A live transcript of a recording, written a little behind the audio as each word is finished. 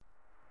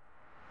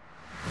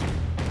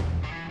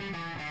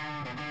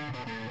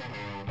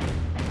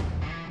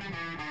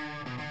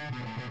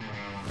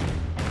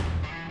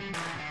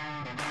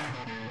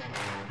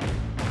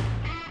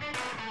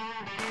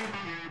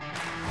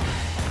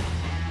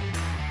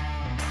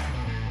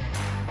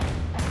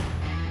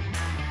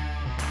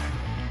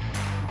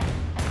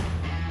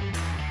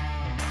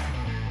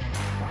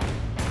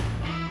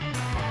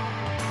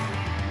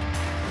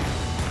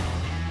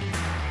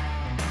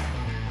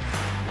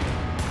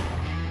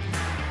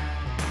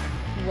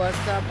What's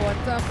up,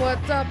 what's up,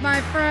 what's up, my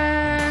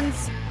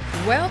friends?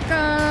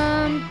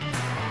 Welcome.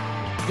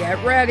 Get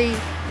ready.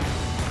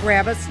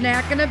 Grab a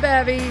snack and a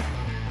bevy.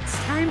 It's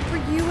time for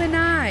you and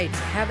I to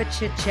have a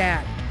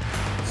chit-chat.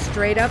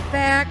 Straight up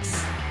facts.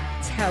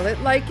 Tell it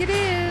like it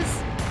is.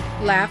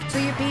 Laugh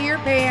till you pee your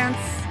pants.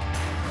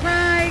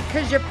 Cry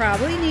because you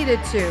probably needed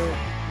to.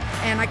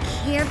 And I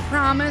can't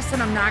promise,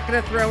 and I'm not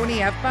going to throw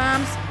any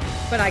F-bombs,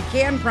 but I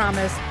can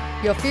promise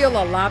you'll feel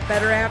a lot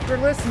better after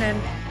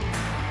listening.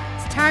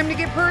 It's time to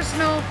get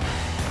personal,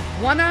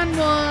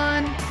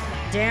 one-on-one,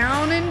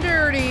 down and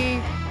dirty,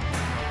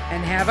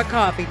 and have a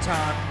coffee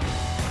talk.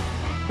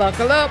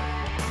 Buckle up.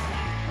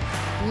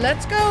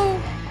 Let's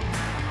go.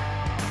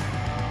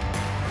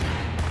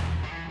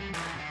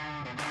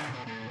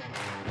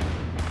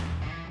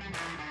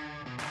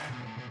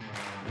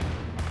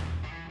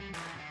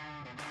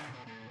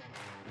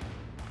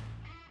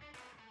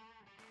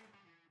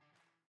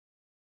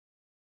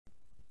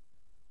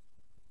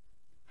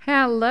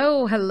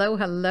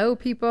 Hello,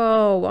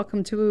 people.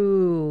 Welcome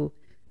to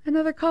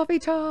another Coffee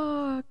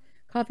Talk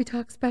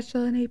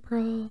special in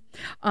April.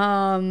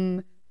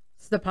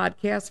 It's the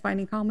podcast,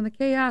 Finding Calm in the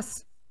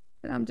Chaos.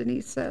 And I'm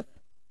Denise Sith.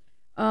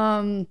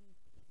 And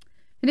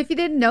if you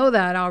didn't know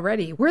that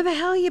already, where the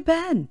hell you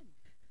been?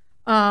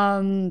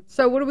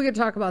 So what are we going to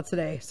talk about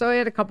today? So I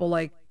had a couple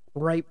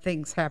ripe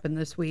things happen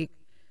this week.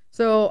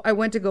 So I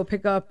went to go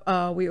pick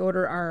up, we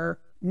order our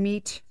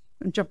meat.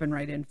 I'm jumping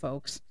right in,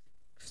 folks.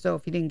 So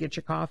if you didn't get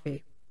your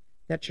coffee,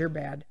 that's your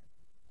bad.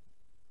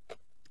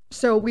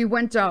 So we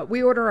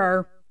order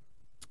our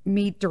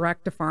meat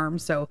direct to farm.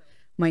 So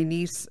my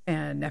niece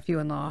and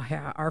nephew-in-law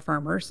are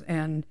farmers,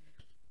 and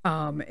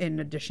in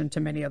addition to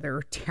many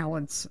other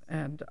talents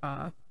and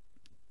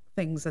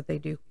things that they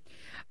do,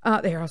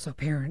 they are also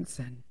parents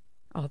and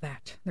all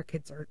that. Their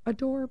kids are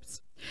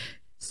adorbs.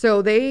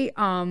 So they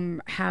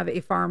have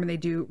a farm,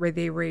 and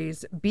they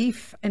raise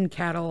beef and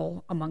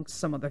cattle, amongst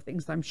some other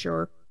things, I'm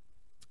sure.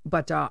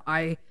 But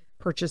I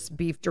purchase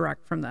beef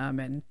direct from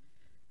them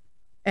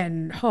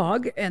and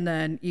hog, and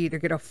then you either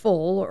get a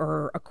full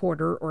or a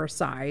quarter or a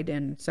side,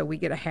 and so we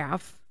get a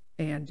half.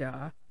 And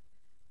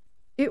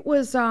it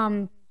was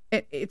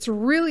it's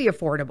really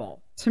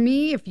affordable to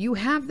me. If you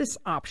have this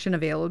option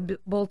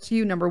available to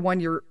you, number one,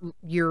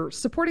 you're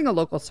supporting a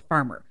local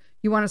farmer.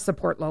 You want to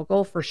support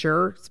local for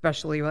sure,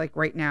 especially like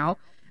right now.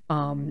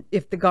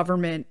 If the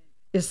government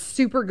is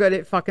super good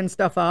at fucking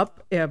stuff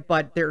up,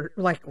 but they're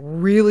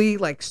really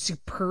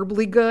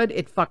superbly good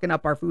at fucking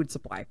up our food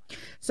supply.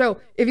 So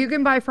if you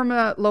can buy from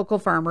a local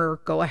farmer,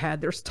 go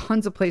ahead. There's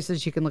tons of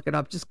places you can look it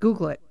up. Just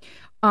Google it.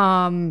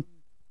 And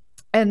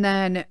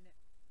then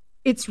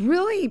it's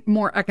really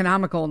more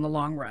economical in the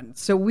long run.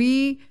 So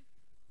we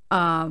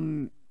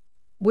bought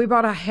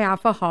a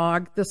half a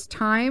hog this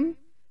time,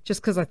 just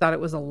because I thought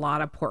it was a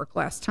lot of pork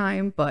last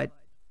time, but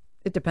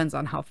it depends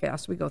on how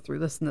fast we go through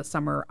this in the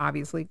summer.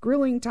 Obviously,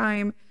 grilling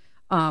time,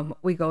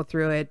 we go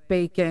through it.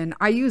 Bacon,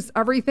 I use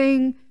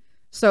everything.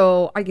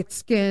 So I get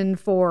skin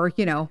for,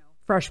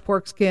 fresh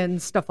pork skin,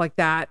 stuff like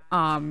that.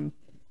 I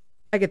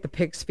get the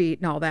pig's feet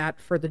and all that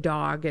for the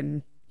dog,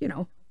 and,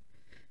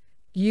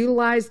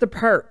 utilize the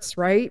parts,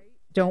 right?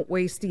 Don't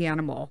waste the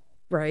animal,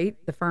 right?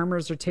 The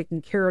farmers are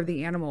taking care of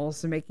the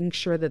animals and making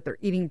sure that they're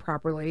eating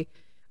properly,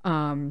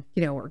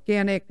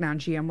 organic,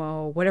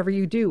 non-GMO, whatever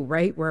you do,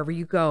 right? Wherever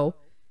you go.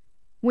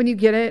 When you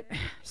get it,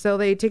 so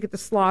they take it to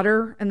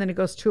slaughter, and then it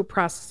goes to a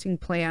processing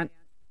plant,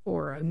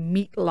 or a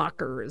meat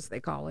locker, as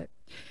they call it.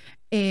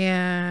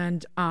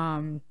 And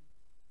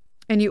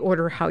you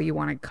order how you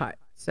want it cut.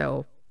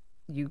 So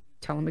you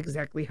tell them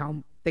exactly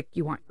how thick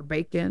you want your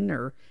bacon,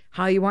 or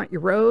how you want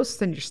your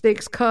roast and your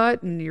steaks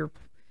cut, and your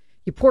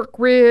pork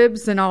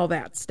ribs and all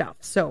that stuff.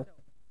 So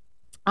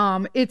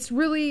it's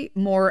really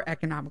more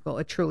economical.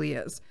 It truly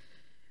is.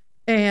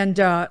 And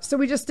so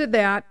we just did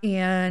that,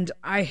 and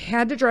I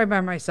had to drive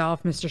by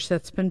myself. Mr.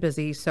 Sith's been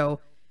busy,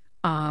 so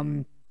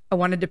I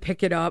wanted to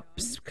pick it up,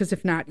 because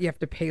if not, you have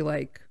to pay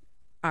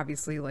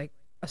obviously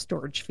a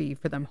storage fee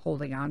for them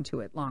holding on to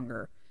it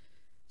longer.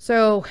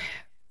 So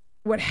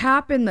what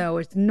happened though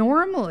is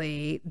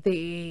normally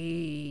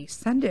they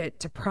send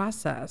it to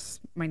process.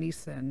 My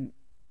niece and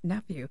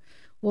nephew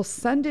will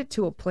send it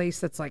to a place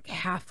that's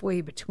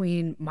halfway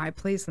between my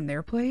place and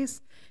their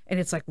place. And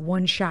it's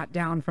one shot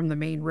down from the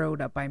main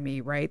road up by me,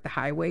 right? The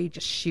highway,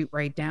 just shoot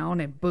right down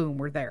and boom,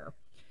 we're there.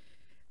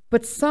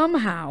 But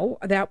somehow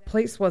that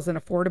place wasn't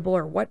affordable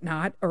or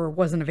whatnot, or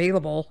wasn't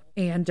available.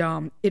 And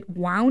it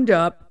wound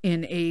up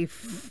in a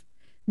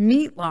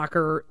meat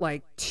locker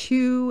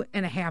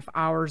 2.5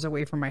 hours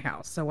away from my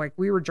house. So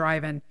we were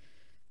driving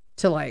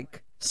to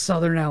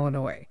Southern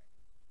Illinois.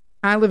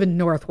 I live in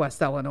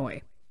Northwest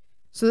Illinois.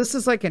 So this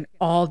is an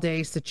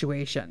all-day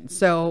situation.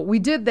 So we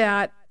did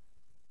that,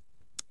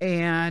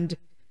 and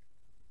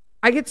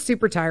I get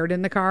super tired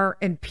in the car,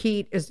 and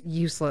Pete is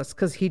useless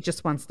because he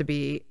just wants to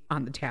be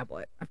on the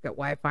tablet. I've got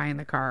Wi-Fi in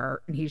the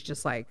car, and he's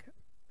just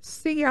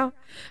see ya.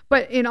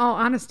 But in all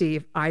honesty,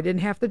 if I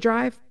didn't have to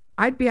drive,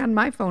 I'd be on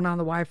my phone on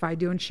the Wi-Fi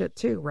doing shit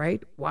too,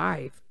 right?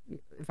 Why?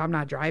 If I'm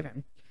not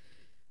driving.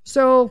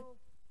 So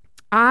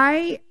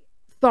I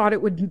thought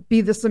it would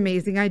be this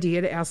amazing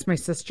idea to ask my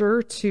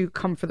sister to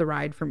come for the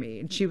ride for me,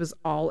 and she was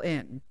all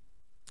in.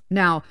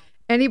 Now,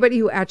 anybody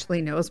who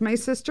actually knows my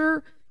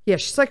sister, yeah,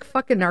 she's like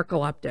fucking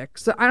narcoleptic.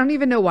 So I don't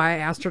even know why I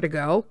asked her to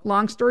go.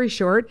 Long story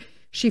short,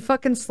 she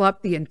fucking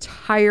slept the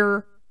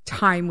entire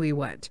time we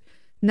went.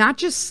 Not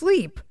just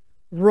sleep,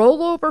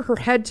 roll over her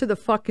head to the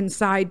fucking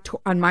side,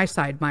 on my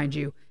side, mind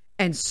you,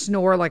 and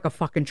snore like a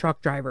fucking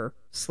truck driver.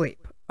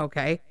 Sleep,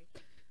 okay?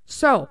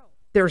 So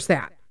there's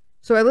that.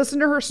 So I listened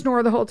to her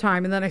snore the whole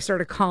time, and then I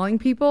started calling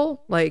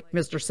people like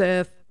Mr.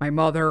 Sith, my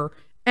mother,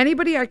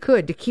 anybody I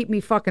could to keep me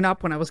fucking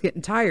up when I was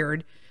getting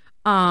tired.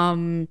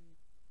 And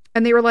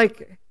they were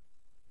like,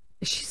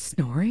 is she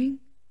snoring?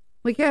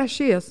 Like, yeah,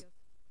 she is.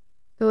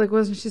 They're like,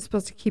 wasn't she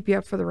supposed to keep you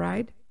up for the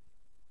ride?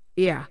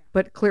 Yeah,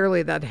 but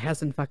clearly that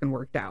hasn't fucking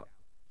worked out.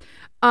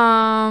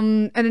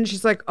 And then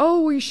she's like,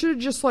 oh, you should have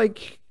just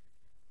like,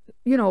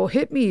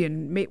 hit me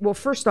and well,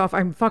 first off,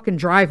 I'm fucking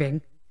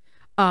driving.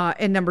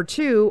 And number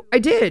two, I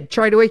did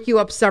try to wake you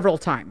up several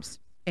times,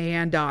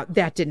 and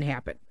that didn't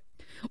happen.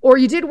 Or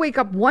you did wake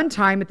up one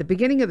time at the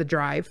beginning of the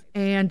drive,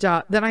 and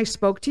then I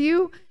spoke to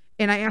you,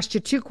 and I asked you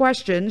 2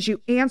 questions. You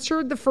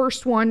answered the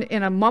first one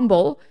in a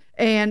mumble,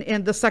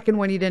 and the second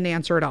one you didn't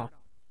answer at all.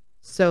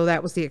 So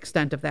that was the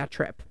extent of that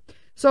trip.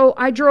 So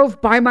I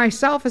drove by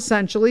myself,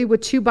 essentially, with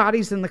 2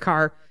 bodies in the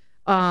car,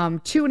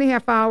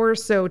 2.5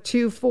 hours. So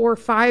 2, 4,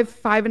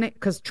 5,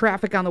 because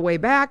traffic on the way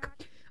back.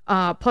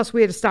 Plus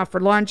we had to stop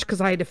for lunch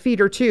because I had to feed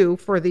her too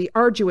for the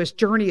arduous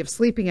journey of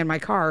sleeping in my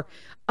car,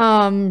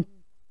 to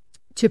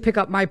pick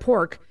up my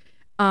pork.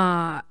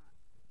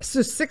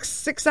 So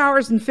 6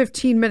 hours and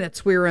 15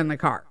 minutes we were in the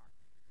car.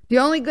 The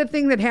only good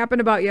thing that happened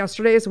about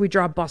yesterday is we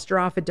dropped Buster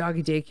off at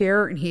doggy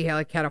daycare, and he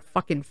had a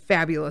fucking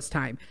fabulous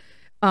time.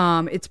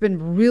 It's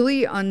been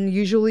really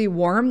unusually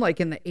warm, like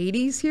in the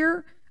 80s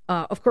here.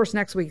 Of course,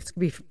 next week it's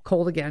gonna be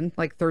cold again,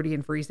 like 30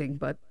 and freezing,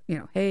 but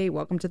hey,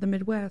 welcome to the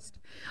Midwest.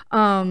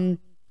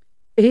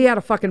 He had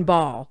a fucking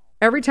ball.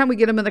 Every time we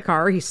get him in the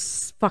car,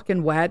 he's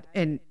fucking wet,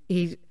 and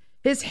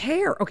his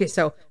hair. Okay,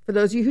 so for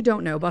those of you who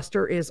don't know,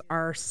 Buster is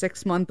our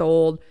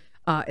 6-month-old.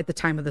 At the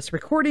time of this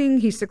recording,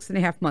 he's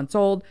 6.5 months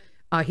old.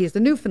 He's the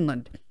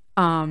Newfoundland,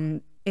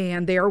 and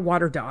they are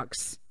water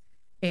dogs.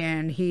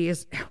 And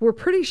we're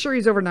pretty sure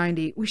he's over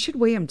 90. We should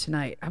weigh him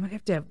tonight. I'm gonna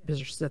have to have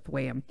Mr. Sith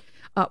weigh him.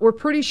 We're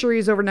pretty sure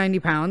he's over 90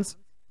 pounds,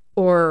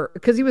 or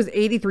because he was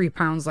 83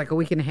 pounds like a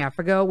week and a half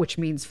ago, which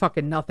means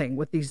fucking nothing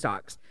with these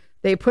dogs.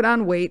 They put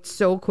on weight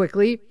so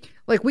quickly.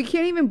 Like, we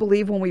can't even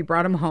believe when we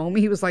brought him home,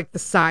 he was like the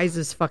size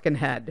of his fucking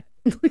head.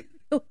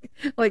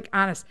 Like,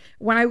 honest.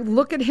 When I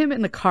look at him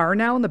in the car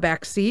now in the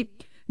back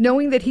seat,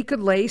 knowing that he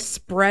could lay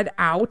spread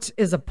out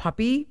as a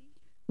puppy,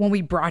 when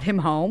we brought him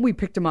home, we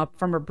picked him up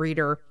from a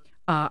breeder,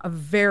 a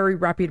very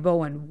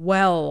reputable and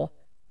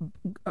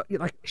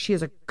like, she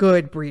is a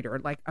good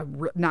breeder, like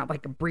not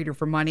like a breeder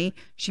for money.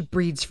 She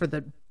breeds for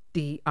the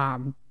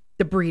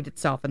breed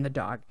itself and the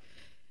dog.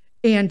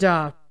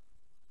 And,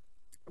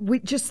 we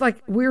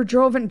were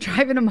driving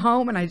him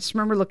home, and I just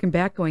remember looking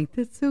back going,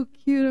 that's so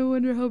cute. I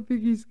wonder how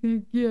big he's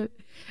going to get.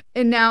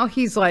 And now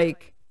he's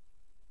like,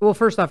 well,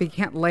 first off, he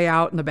can't lay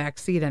out in the back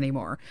seat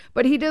anymore,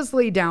 but he does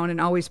lay down and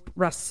always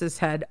rests his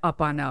head up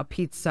on a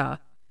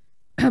pizza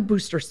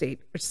booster seat,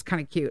 which is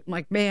kind of cute. I'm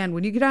like, man,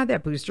 when you get out of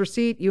that booster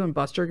seat, you and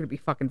Buster are going to be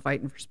fucking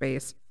fighting for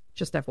space.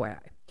 Just FYI.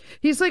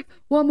 He's like,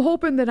 well, I'm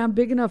hoping that I'm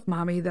big enough,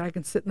 mommy, that I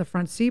can sit in the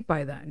front seat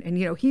by then. And,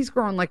 he's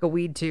growing like a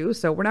weed too.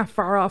 So we're not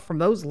far off from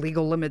those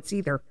legal limits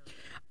either.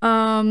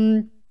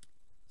 So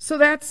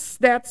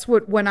that's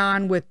what went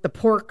on with the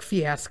pork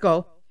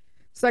fiasco.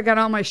 So I got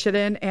all my shit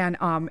in and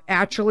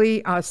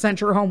actually sent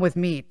her home with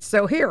meat.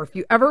 So here, if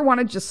you ever want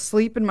to just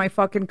sleep in my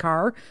fucking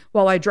car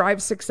while I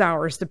drive 6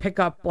 hours to pick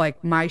up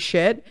like my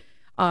shit,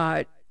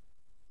 I'll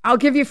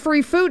give you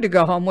free food to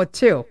go home with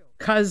too,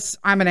 because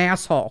I'm an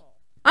asshole.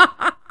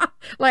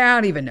 Like, I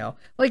don't even know.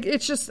 Like,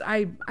 it's just,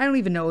 I don't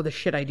even know the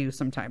shit I do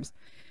sometimes.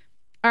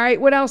 All right,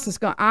 what else is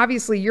going?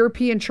 Obviously,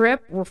 European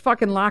trip. We're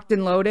fucking locked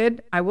and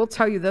loaded. I will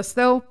tell you this,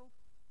 though.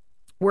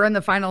 We're in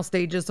the final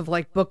stages of,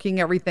 like, booking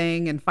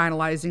everything and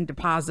finalizing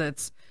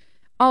deposits,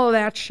 all of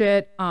that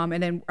shit.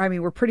 And then,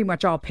 we're pretty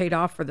much all paid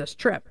off for this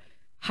trip.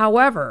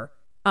 However,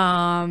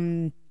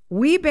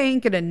 we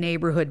bank at a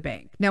neighborhood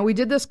bank. Now, we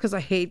did this because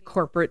I hate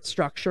corporate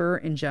structure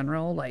in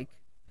general, like,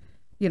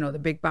 the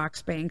big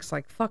box banks,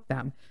 like, fuck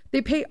them.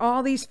 They pay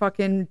all these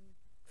fucking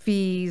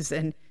fees,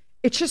 and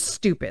it's just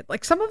stupid.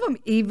 Like, some of them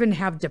even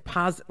have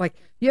deposit, like,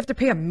 you have to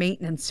pay a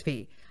maintenance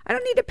fee. I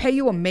don't need to pay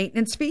you a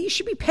maintenance fee. You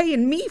should be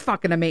paying me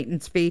fucking a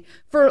maintenance fee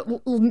for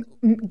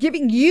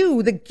giving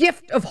you the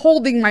gift of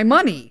holding my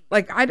money.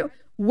 Like, I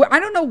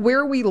don't know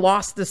where we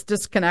lost this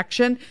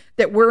disconnection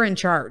that we're in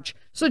charge.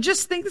 So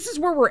just think, this is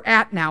where we're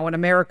at now in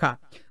America.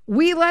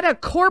 We let a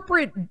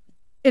corporate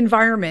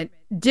environment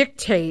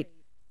dictate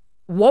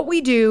what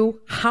we do,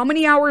 how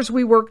many hours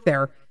we work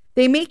there.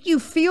 They make you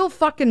feel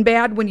fucking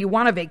bad when you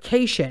want a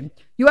vacation.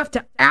 You have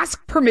to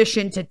ask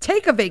permission to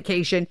take a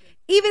vacation,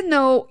 even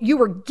though you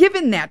were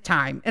given that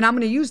time. And I'm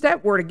going to use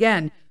that word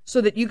again so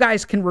that you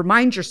guys can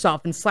remind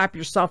yourself and slap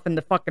yourself in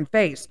the fucking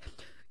face.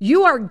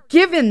 You are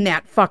given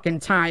that fucking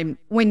time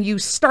when you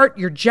start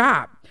your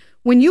job.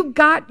 When you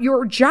got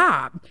your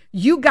job,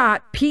 you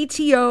got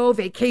PTO,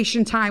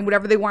 vacation time,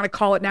 whatever they want to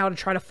call it now to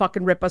try to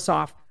fucking rip us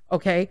off,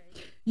 okay?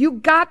 You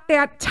got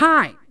that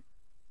time.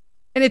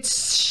 And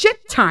it's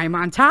shit time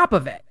on top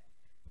of it.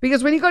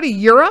 Because when you go to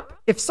Europe,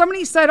 if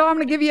somebody said, oh, I'm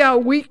going to give you a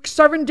week,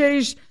 7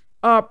 days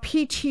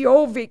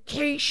PTO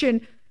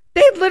vacation,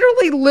 they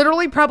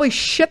literally probably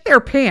shit their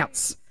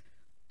pants.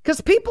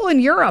 Because people in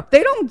Europe,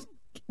 they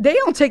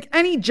don't take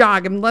any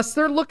jog unless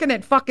they're looking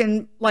at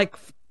fucking like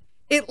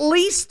at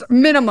least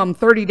minimum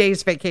 30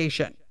 days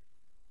vacation.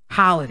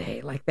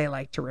 Holiday, like they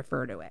like to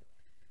refer to it.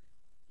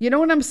 You know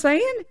what I'm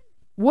saying?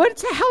 What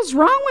the hell's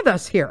wrong with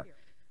us here?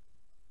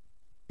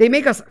 They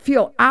make us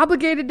feel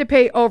obligated to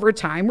pay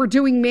overtime. We're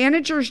doing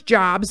managers'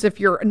 jobs. If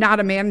you're not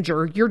a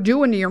manager, you're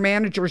doing your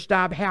manager's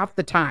job half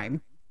the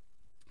time.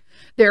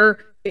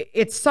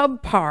 It's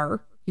subpar.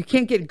 You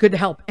can't get good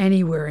help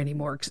anywhere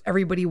anymore because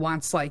everybody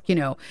wants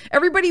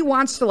everybody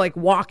wants to like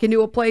walk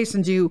into a place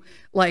and do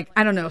like,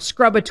 I don't know,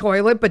 scrub a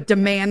toilet, but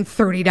demand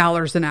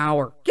 $30 an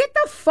hour. Get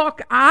the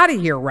fuck out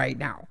of here right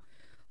now.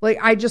 Like,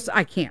 I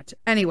can't.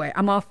 Anyway,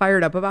 I'm all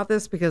fired up about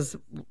this because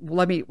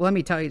let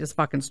me tell you this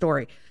fucking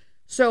story.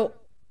 So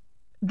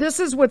this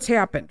is what's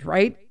happened,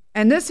 right?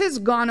 And this has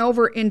gone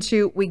over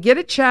into, we get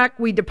a check,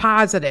 we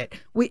deposit it.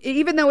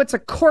 Even though it's a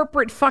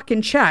corporate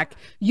fucking check,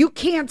 you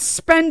can't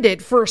spend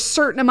it for a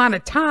certain amount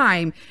of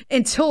time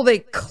until they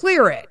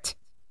clear it.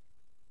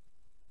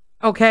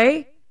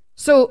 Okay?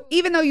 So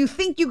even though you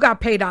think you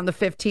got paid on the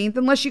 15th,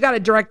 unless you got a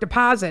direct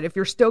deposit, if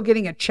you're still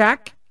getting a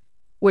check,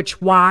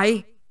 which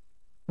why?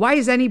 Why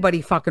is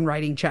anybody fucking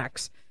writing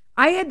checks?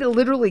 I had to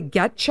literally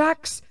get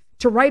checks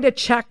to write a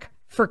check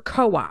for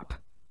co-op.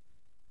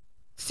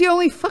 It's the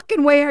only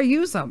fucking way I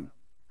use them.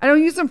 I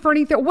don't use them for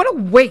anything. What a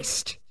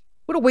waste.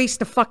 What a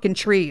waste of fucking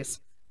trees.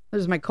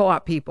 Those are my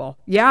co-op people.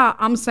 Yeah,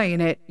 I'm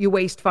saying it. You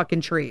waste fucking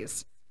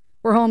trees.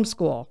 We're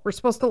homeschool. We're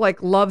supposed to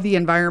like love the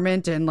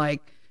environment and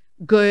like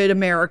good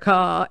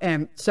America.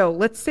 And so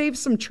let's save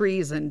some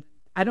trees. And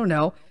I don't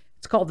know.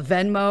 It's called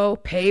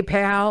Venmo,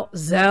 PayPal,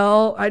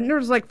 Zelle. I know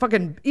there's like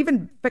fucking,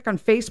 even pick on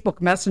Facebook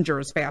Messenger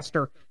is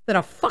faster than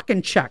a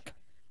fucking check.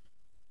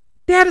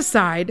 That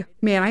aside,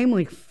 man, I am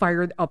like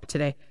fired up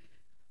today.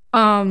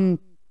 So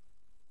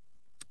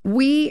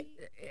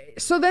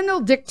then they'll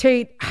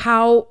dictate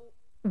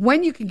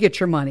when you can get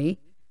your money,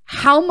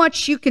 how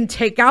much you can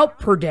take out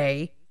per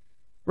day,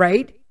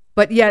 right?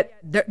 But yet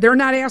they're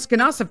not asking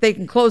us if they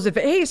can close it.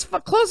 Hey, it's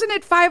closing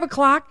at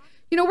 5:00.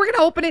 We're going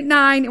to open at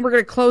 9 and we're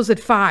going to close at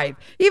 5,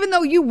 even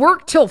though you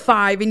work till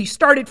 5 and you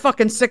start at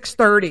fucking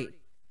 6:30.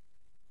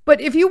 But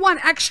if you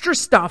want extra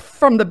stuff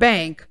from the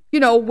bank,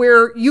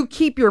 where you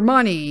keep your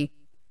money,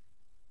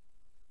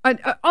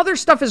 other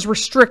stuff is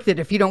restricted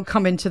if you don't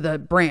come into the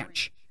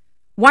branch.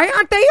 Why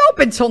aren't they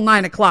open till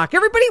 9:00?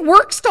 Everybody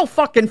works till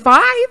fucking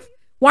 5.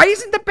 Why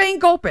isn't the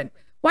bank open?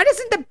 Why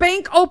doesn't the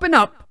bank open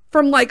up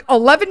from like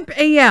 11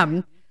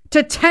 a.m.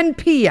 to 10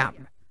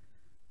 p.m.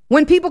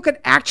 when people could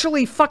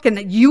actually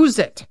fucking use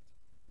it?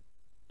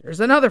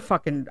 There's another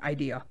fucking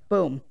idea.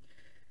 Boom.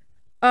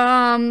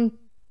 I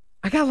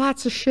got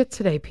lots of shit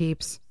today,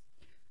 peeps.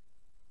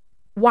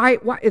 Why?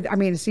 I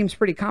mean, it seems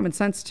pretty common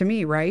sense to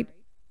me, right?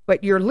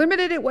 But you're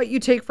limited at what you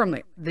take from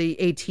the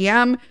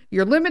ATM.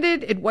 You're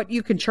limited at what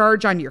you can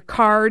charge on your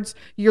cards.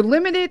 You're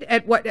limited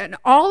at and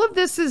all of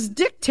this is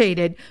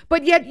dictated,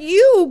 but yet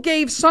you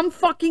gave some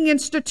fucking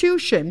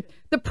institution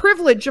the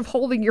privilege of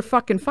holding your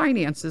fucking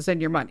finances and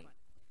your money.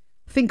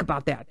 Think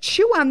about that.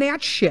 Chew on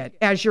that shit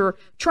as you're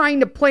trying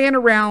to plan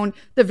around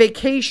the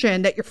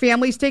vacation that your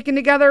family's taking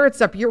together,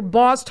 except your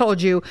boss told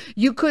you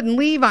couldn't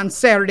leave on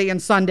Saturday and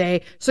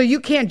Sunday, so you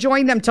can't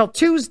join them till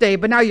Tuesday,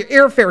 but now your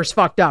airfare's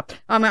fucked up.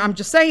 I'm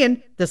just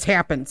saying, this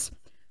happens.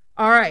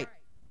 All right.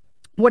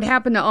 What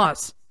happened to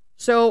us?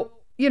 So,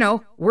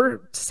 we're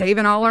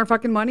saving all our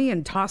fucking money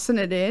and tossing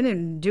it in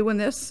and doing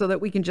this so that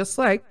we can just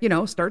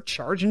start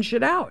charging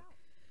shit out.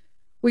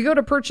 We go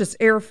to purchase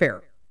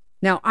airfare.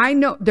 Now, I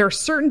know there are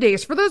certain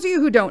days, for those of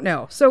you who don't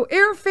know, so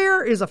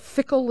airfare is a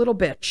fickle little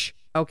bitch,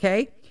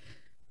 okay?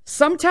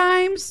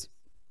 Sometimes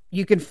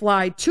you can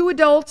fly 2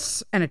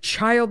 adults and a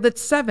child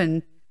that's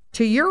 7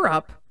 to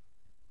Europe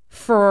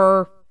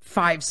for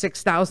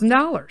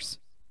 $5,000-$6,000.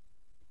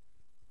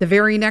 The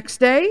very next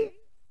day,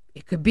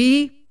 it could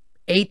be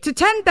 $8,000 to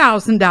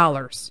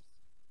 $10,000.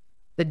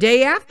 The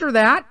day after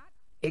that,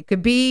 it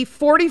could be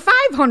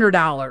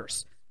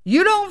 $4,500.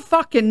 You don't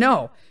fucking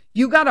know.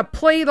 You got to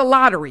play the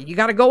lottery. You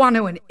got to go on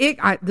to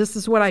this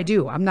is what I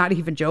do. I'm not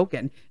even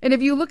joking. And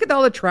if you look at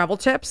all the travel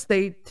tips,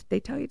 they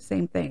tell you the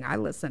same thing. I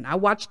listen. I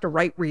watch the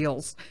right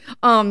reels.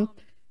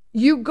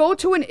 You go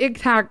to an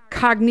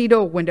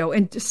incognito window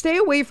and stay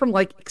away from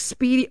like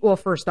Expedia. Well,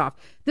 first off,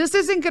 this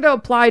isn't going to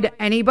apply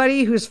to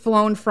anybody who's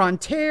flown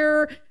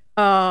Frontier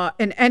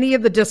and any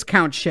of the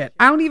discount shit.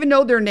 I don't even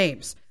know their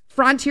names.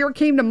 Frontier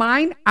came to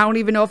mind. I don't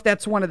even know if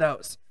that's one of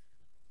those.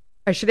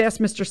 I should ask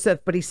Mr.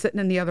 Sith, but he's sitting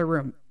in the other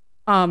room.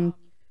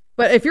 But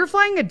But if you're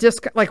flying a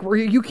disc, like where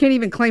you can't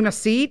even claim a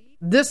seat,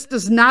 this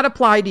does not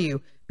apply to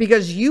you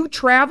because you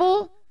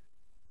travel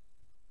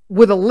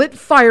with a lit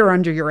fire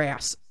under your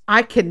ass.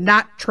 I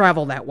cannot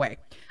travel that way.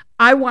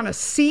 I want a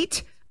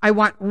seat. I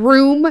want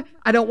room.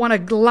 I don't want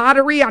a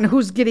lottery on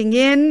who's getting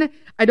in.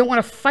 I don't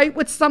want to fight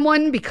with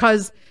someone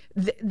because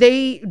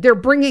they're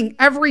bringing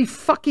every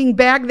fucking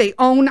bag they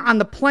own on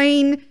the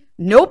plane.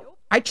 Nope.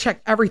 I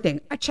check everything.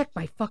 I check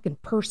my fucking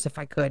purse if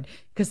I could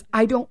because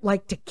I don't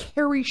like to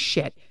carry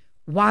shit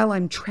while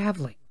I'm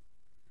traveling.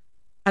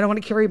 I don't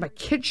want to carry my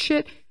kid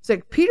shit. It's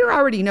like Peter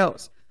already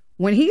knows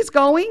when he's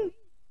going,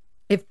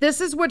 if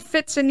this is what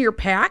fits in your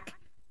pack,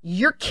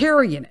 you're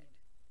carrying it.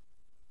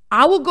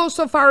 I will go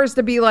so far as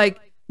to be like,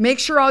 make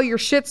sure all your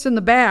shit's in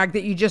the bag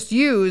that you just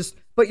used,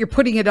 but you're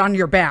putting it on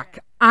your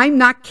back. I'm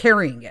not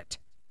carrying it.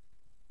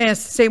 And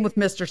it's the same with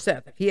Mr.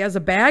 Sith. If he has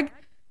a bag,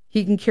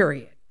 he can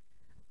carry it.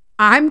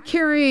 I'm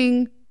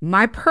carrying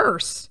my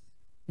purse,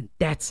 and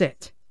that's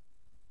it.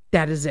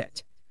 That is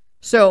it.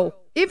 So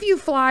if you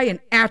fly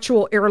an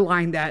actual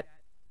airline that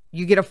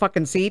you get a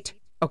fucking seat,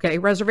 okay,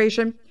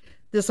 reservation,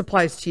 this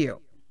applies to you.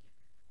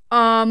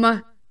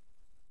 I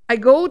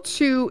go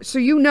to, so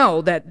you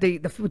know that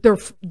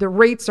the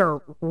rates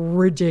are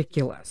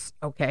ridiculous,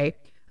 okay?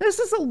 This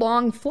is a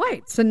long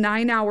flight. It's a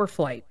 9-hour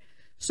flight.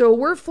 So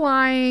we're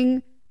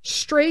flying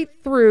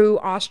straight through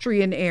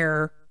Austrian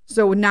Air,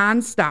 so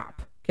nonstop,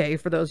 okay?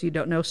 For those of you who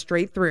don't know,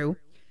 straight through.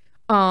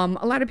 A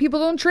lot of people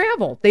don't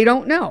travel. They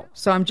don't know.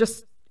 So I'm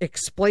just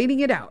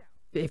explaining it out.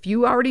 If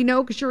you already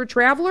know because you're a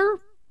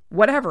traveler,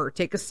 whatever.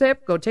 Take a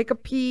sip, go take a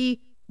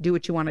pee, do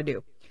what you want to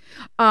do.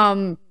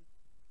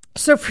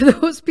 So for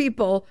those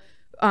people,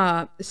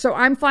 so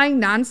I'm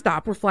flying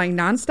nonstop. We're flying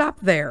nonstop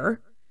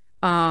there.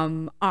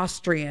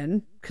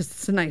 Austrian, because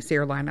it's a nice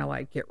airline. I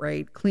like it,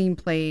 right? Clean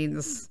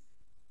planes.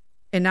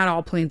 And not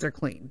all planes are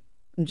clean.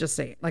 I'm just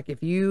saying, like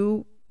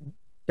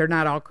they're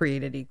not all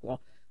created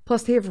equal.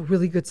 Plus they have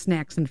really good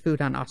snacks and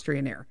food on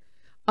Austrian Air.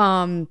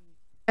 And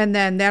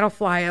then that'll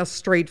fly us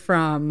straight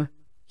from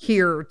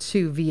here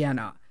to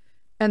Vienna.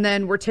 And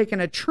then we're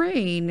taking a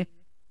train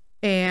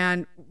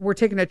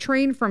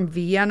from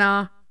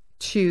Vienna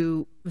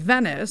to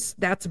Venice.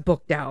 That's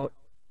booked out.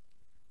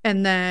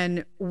 And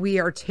then we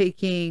are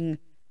taking,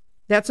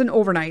 that's an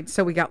overnight.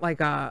 So we got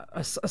like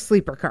a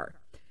sleeper car.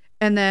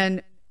 And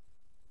then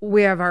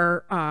we have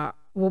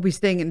we'll be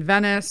staying in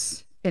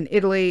Venice, in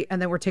Italy.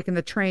 And then we're taking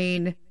the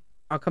train.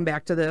 I'll come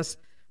back to this,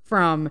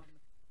 from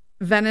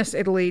Venice,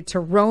 Italy to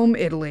Rome,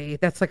 Italy.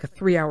 That's like a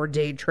 3-hour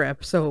day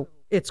trip. So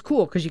it's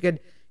cool because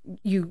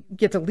you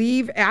get to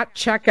leave at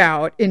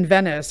checkout in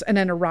Venice and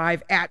then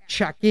arrive at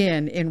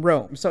check-in in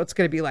Rome. So it's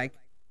going to be like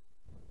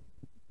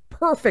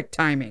perfect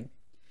timing.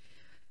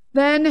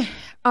 Then,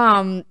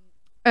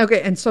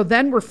 okay. And so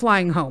then we're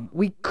flying home.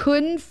 We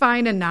couldn't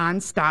find a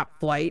nonstop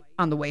flight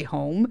on the way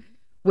home,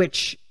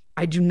 which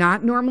I do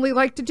not normally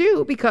like to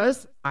do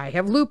because I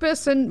have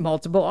lupus and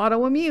multiple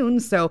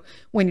autoimmune. So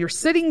when you're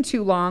sitting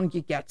too long,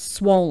 you get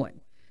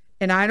swollen.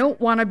 And I don't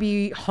want to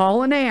be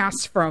hauling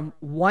ass from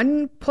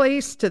one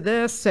place to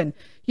this. And,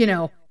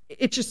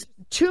 it's just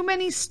too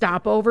many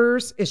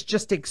stopovers is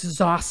just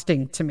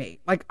exhausting to me.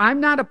 Like, I'm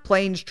not a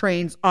planes,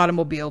 trains,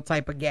 automobile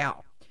type of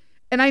gal.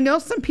 And I know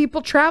some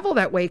people travel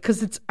that way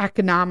because it's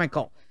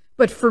economical.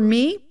 But for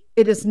me,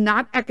 it is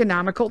not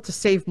economical to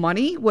save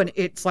money when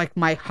it's like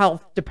my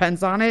health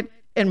depends on it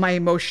and my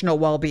emotional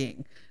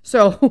well-being.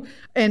 So,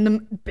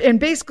 and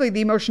basically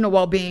the emotional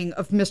well-being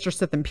of Mr.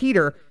 Sith and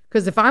Peter,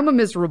 because if I'm a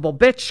miserable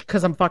bitch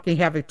because I'm fucking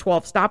having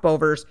 12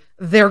 stopovers,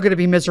 they're going to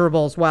be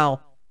miserable as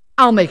well.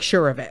 I'll make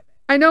sure of it.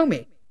 I know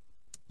me.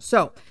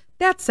 So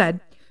that said,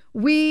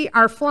 we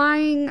are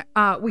flying,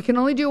 we can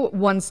only do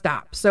one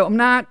stop. So I'm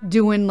not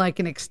doing like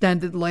an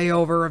extended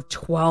layover of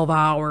 12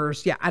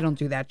 hours. Yeah, I don't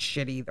do that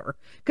shit either.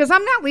 Because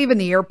I'm not leaving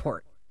the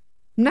airport.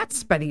 I'm not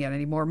spending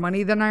any more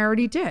money than I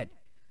already did.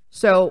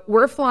 So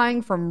we're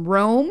flying from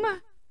Rome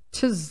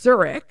to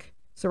Zurich.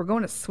 So we're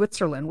going to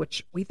Switzerland,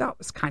 which we thought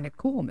was kind of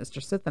cool,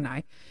 Mr. Sith and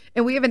I.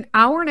 And we have an 1.5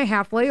 hour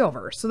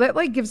layover. So that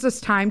like gives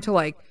us time to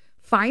like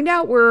find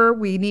out where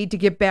we need to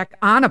get back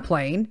on a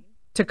plane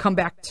to come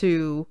back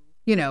to,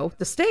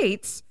 the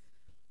States.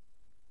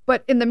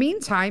 But in the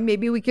meantime,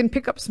 maybe we can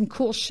pick up some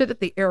cool shit at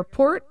the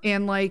airport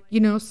and like,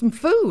 some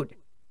food.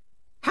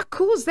 How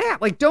cool is that?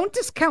 Like, don't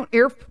discount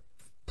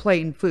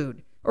airplane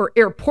food or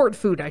airport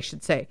food, I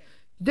should say.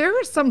 There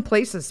are some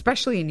places,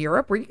 especially in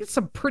Europe, where you get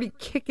some pretty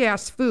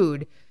kick-ass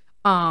food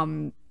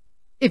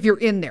if you're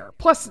in there.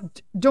 Plus,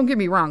 don't get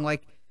me wrong,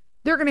 like,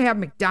 they're going to have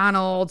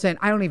McDonald's, and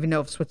I don't even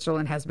know if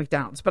Switzerland has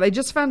McDonald's, but I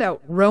just found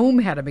out Rome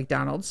had a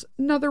McDonald's,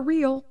 another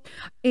real,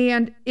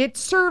 and they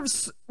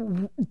serve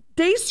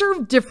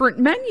different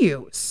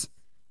menus.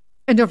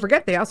 And don't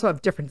forget, they also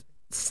have different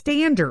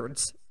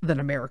standards than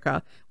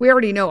America. We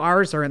already know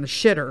ours are in the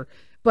shitter,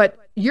 but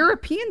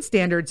European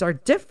standards are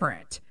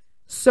different.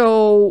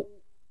 So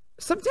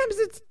sometimes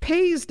it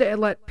pays to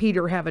let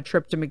Peter have a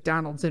trip to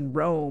McDonald's in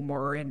Rome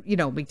or in,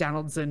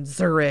 McDonald's in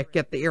Zurich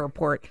at the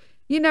airport.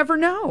 You never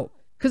know.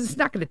 Because it's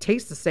not going to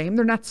taste the same.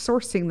 They're not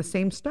sourcing the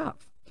same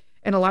stuff.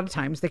 And a lot of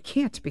times they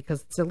can't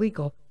because it's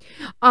illegal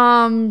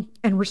and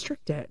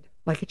restricted,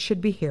 like it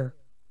should be here.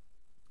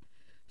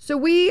 So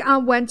we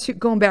went to,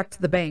 going back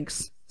to the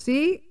banks.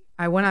 See,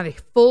 I went on a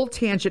full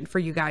tangent for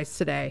you guys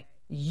today.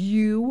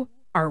 You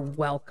are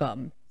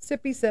welcome.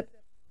 Sippy sip.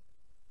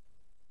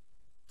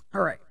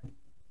 All right.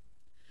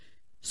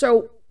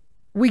 So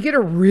we get a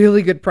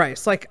really good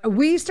price. Like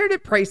we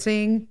started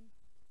pricing.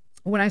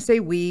 When I say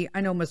we,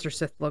 I know Mr.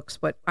 Sith looks,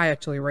 but I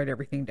actually write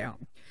everything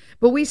down.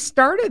 But we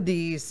started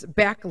these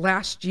back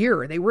last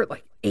year. They were at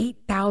like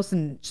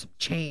 8,000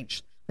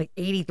 change, like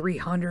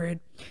 8,300.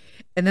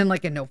 And then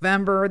like in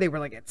November, they were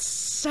like at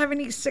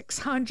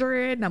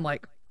 7,600. And I'm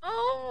like,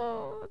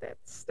 oh,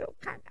 that's still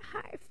kind of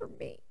high for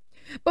me.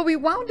 But we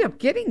wound up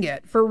getting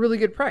it for a really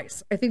good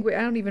price. I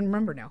don't even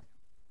remember now.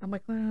 I'm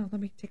like, well,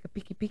 let me take a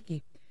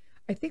peeky.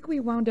 I think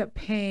we wound up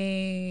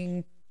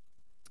paying,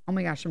 oh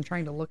my gosh, I'm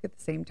trying to look at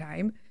the same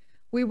time.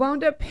 We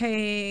wound up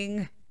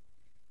paying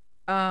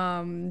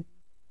like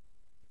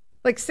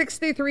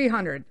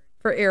 6,300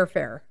 for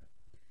airfare.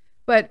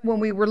 But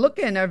when we were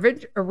looking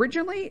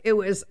originally, it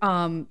was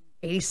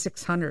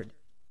 8,600.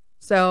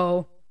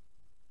 So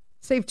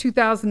saved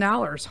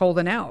 $2,000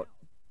 holding out.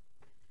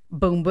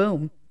 Boom,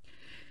 boom.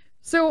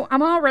 So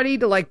I'm all ready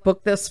to like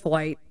book this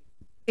flight,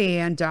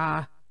 and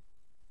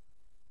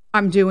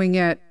I'm doing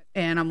it.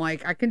 And I'm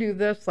like, I can do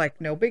this,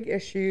 like no big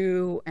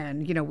issue.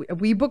 And, you know,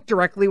 we book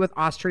directly with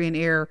Austrian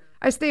Air.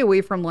 I stay away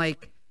from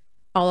like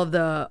all of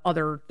the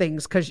other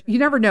things because you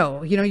never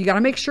know. You know, you got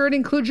to make sure it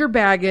includes your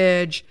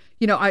baggage.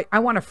 You know, I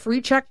want a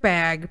free check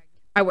bag.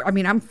 I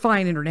mean, I'm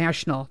flying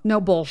international. No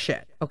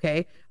bullshit.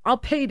 Okay. I'll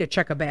pay to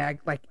check a bag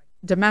like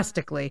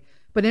domestically,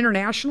 but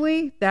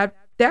internationally, that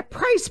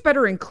price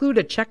better include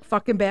a check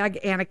fucking bag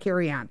and a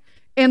carry-on.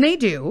 And they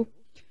do.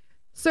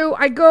 So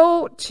I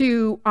go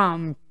to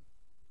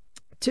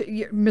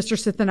Mr.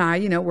 Sith and I,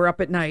 you know, we're up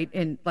at night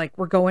and like,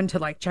 we're going to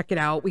like, check it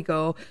out. We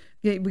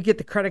get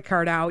the credit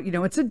card out, you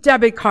know, it's a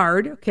debit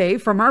card. Okay.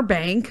 From our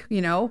bank,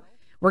 you know,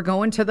 we're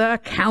going to the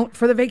account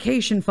for the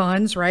vacation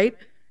funds. Right.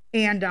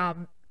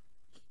 And,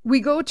 we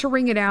go to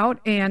ring it out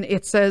and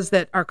it says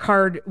that our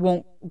card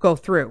won't go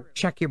through.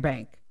 Check your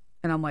bank.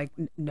 And I'm like,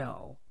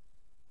 no,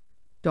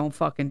 don't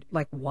fucking,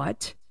 like,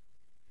 what?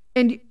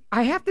 And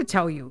I have to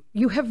tell you,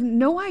 you have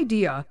no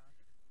idea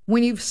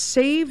when you've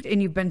saved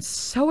and you've been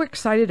so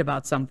excited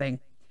about something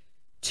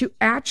to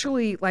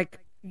actually like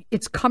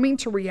it's coming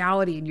to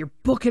reality and you're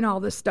booking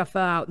all this stuff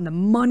out and the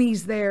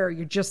money's there.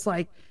 You're just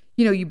like,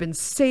 you know, you've been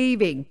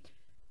saving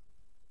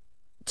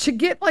to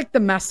get like the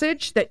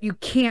message that you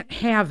can't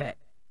have it,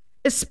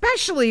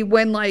 especially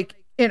when like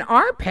in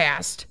our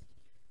past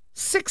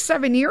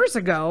 6-7 years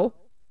ago,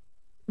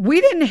 we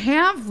didn't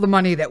have the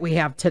money that we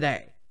have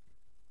today.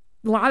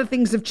 A lot of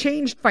things have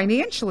changed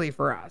financially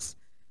for us.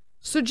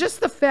 So just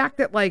the fact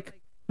that like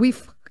we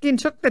fucking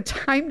took the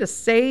time to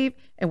save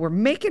and we're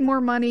making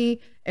more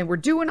money and we're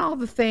doing all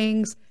the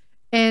things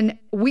and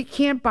we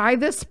can't buy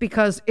this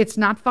because it's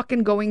not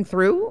fucking going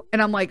through.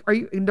 And I'm like,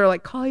 and they're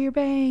like, call your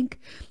bank.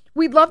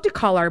 We'd love to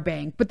call our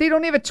bank, but they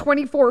don't have a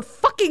 24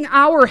 fucking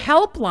hour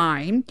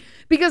helpline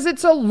because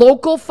it's a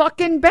local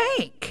fucking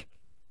bank.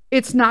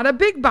 It's not a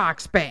big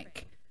box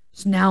bank.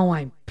 So now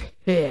I'm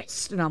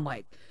pissed and I'm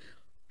like,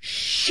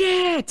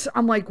 shit.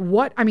 I'm like,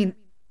 what? I mean,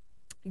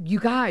 you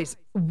guys,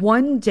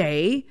 one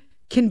day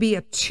can be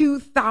a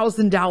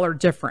 $2,000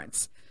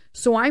 difference.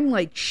 So I'm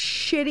like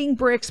shitting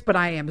bricks, but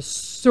I am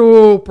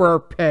super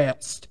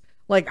pissed.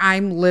 Like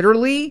I'm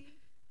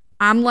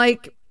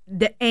like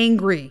the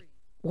angry.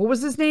 What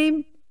was his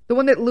name? The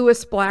one that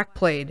Lewis Black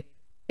played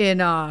in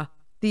the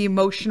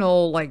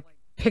emotional like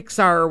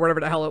Pixar or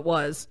whatever the hell it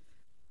was.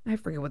 I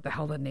forget what the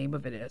hell the name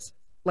of it is.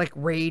 Like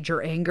rage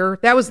or anger.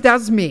 That was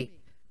me.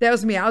 That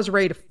was me. I was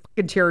ready to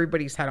fucking tear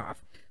everybody's head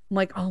off. I'm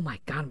like, oh my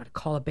God, I'm going to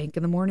call a bank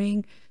in the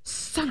morning.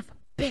 Son of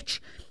a bitch.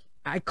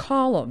 I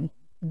call them.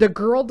 The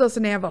girl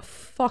doesn't have a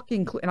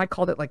fucking clue. And I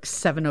called it like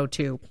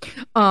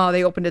 7:02.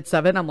 They opened at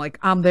 7. I'm like,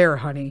 I'm there,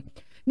 honey.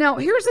 Now,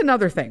 here's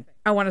another thing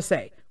I want to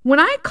say. When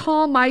I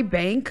call my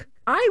bank,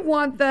 I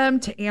want them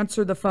to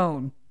answer the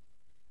phone.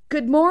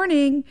 Good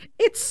morning.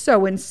 It's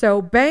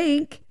so-and-so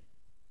bank.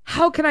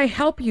 How can I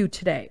help you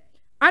today?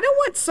 I don't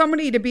want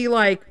somebody to be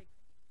like,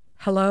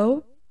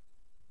 hello?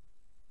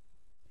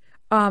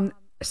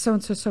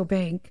 So-and-so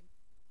bank.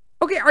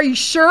 Okay, are you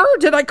sure?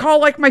 Did I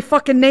call like my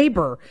fucking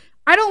neighbor?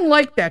 I don't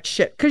like that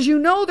shit because you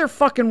know they're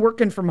fucking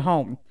working from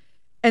home.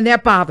 And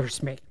that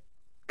bothers me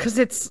because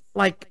it's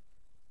like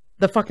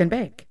the fucking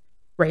bank,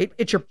 right?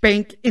 It's your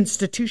bank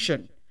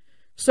institution.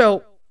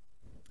 So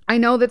I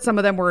know that some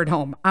of them were at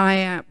home.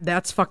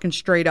 That's fucking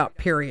straight up,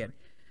 period.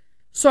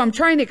 So I'm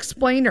trying to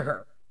explain to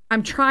her.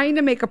 I'm trying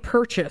to make a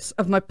purchase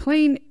of my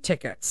plane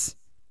tickets.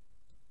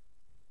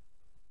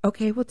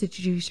 Okay, well, did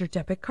you use your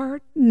debit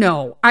card?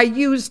 No, I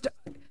used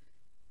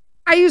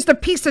a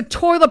piece of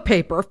toilet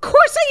paper. Of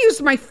course I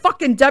used my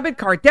fucking debit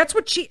card. That's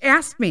what she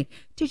asked me.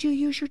 Did you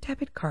use your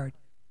debit card?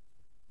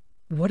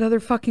 What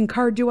other fucking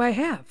card do I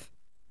have?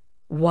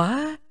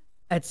 What?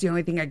 That's the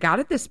only thing I got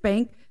at this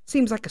bank.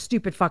 Seems like a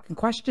stupid fucking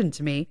question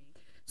to me.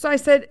 So I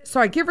said,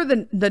 so I give her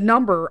the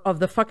number of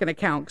the fucking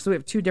account because we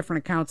have 2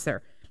 different accounts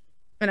there.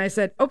 And I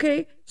said,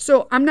 okay,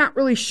 so I'm not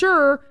really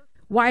sure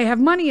why I have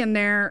money in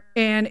there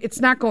and it's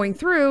not going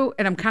through.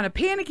 And I'm kind of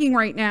panicking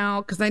right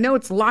now because I know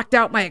it's locked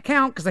out my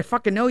account because I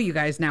fucking know you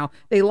guys now.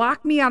 They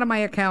lock me out of my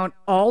account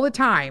all the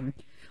time.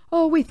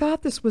 Oh, we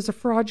thought this was a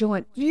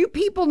fraudulent. Do you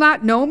people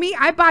not know me?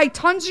 I buy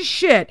tons of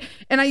shit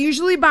and I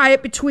usually buy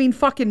it between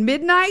fucking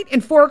midnight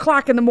and 4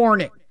 o'clock in the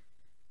morning.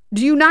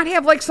 Do you not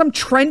have like some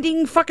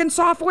trending fucking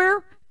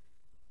software?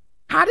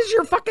 How does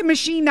your fucking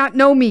machine not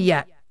know me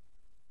yet?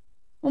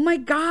 Oh my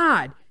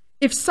God.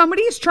 If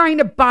somebody is trying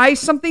to buy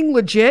something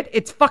legit,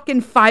 it's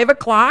fucking 5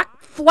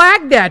 o'clock.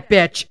 Flag that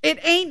bitch.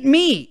 It ain't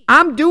me.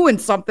 I'm doing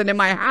something in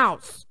my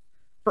house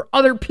for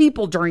other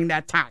people during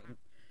that time.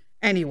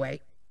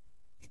 Anyway,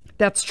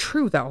 that's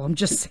true though. I'm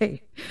just saying.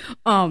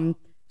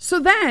 So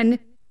then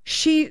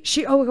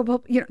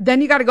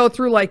then you got to go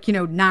through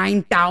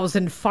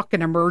 9,000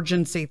 fucking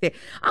emergency thing.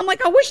 I'm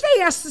like, I wish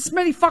they asked this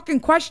many fucking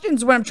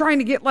questions when I'm trying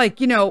to get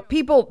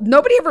people.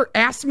 Nobody ever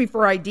asked me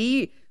for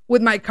ID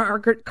with my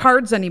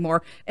cards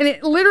anymore. And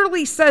it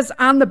literally says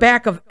on the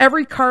back of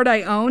every card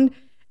I own,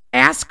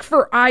 ask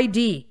for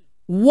ID.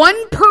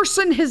 One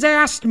person has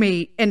asked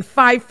me in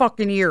 5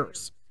 fucking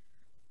years.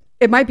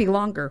 It might be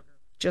longer.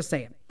 Just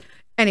saying.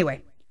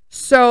 Anyway,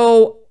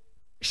 so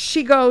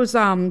she goes,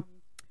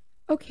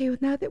 okay, well,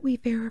 now that we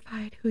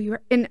verified who you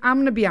are, and I'm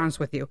going to be honest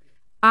with you,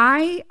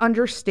 I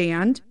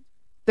understand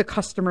the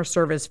customer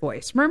service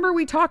voice. Remember,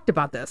 we talked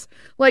about this.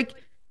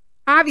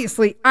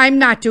 Obviously, I'm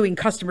not doing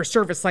customer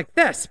service like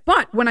this,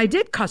 but when I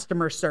did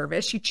customer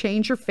service, you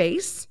change your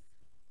face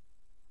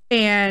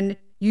and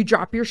you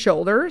drop your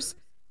shoulders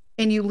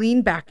and you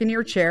lean back in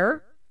your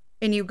chair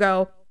and you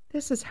go,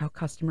 this is how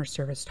customer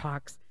service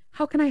talks.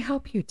 How can I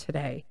help you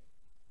today?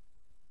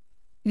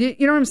 You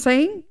know what I'm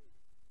saying?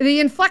 The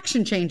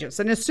inflection changes.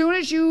 And as soon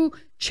as you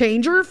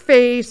change your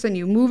face and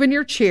you move in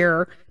your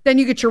chair, then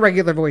you get your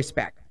regular voice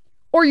back.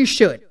 Or you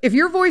should. If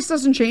your voice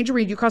doesn't change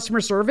when you do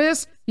customer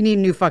service, you need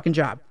a new fucking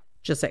job.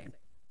 Just saying.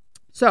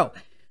 So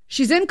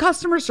she's in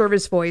customer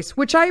service voice,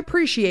 which I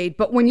appreciate.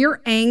 But when you're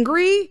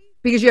angry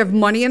because you have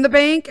money in the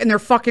bank and their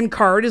fucking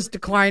card is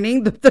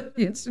declining, the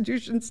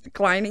institution's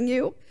declining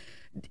you,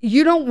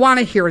 you don't want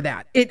to hear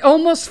that. It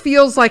almost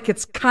feels like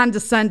it's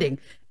condescending.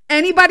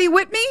 Anybody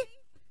with me?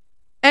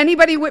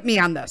 Anybody with me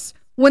on this?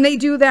 When they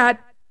do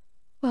that,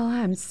 well,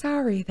 I'm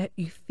sorry that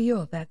you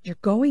feel that you're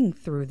going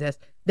through this.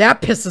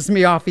 That pisses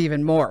me off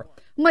even more.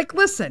 I'm like,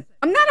 listen,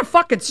 I'm not a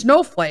fucking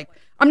snowflake.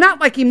 I'm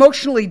not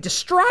emotionally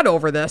distraught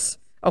over this,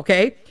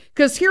 okay?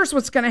 Because here's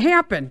what's going to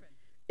happen.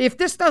 If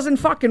this doesn't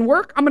fucking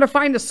work, I'm going to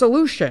find a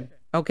solution,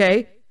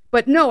 okay?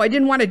 But no, I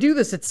didn't want to do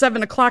this at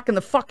 7 o'clock in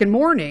the fucking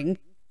morning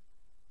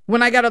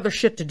when I got other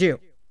shit to do.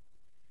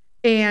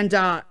 And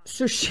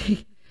so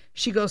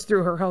she goes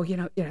through her whole,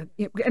 and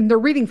they're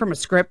reading from a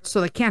script,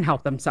 so they can't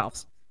help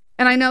themselves.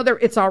 And I know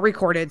it's all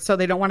recorded, so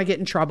they don't want to get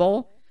in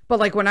trouble.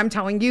 But when I'm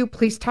telling you,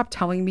 please stop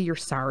telling me you're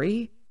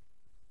sorry.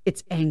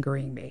 It's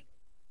angering me.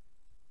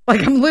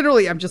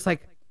 I'm just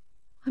like,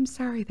 I'm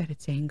sorry that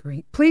it's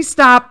angering. Please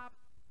stop.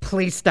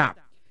 Please stop.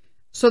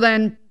 So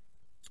then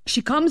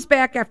she comes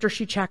back after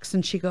she checks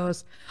and she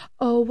goes,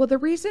 oh, well, the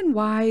reason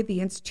why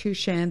the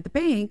institution, the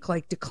bank,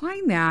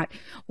 declined that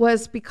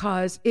was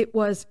because it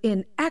was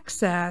in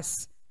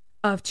excess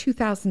of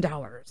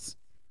 $2,000.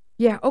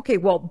 Yeah, okay,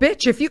 well,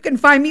 bitch, if you can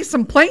find me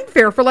some plane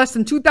fare for less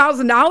than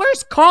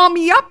 $2,000, call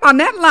me up on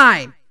that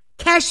line.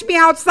 Cash me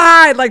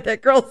outside, like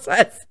that girl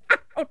says. I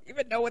don't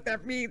even know what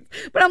that means.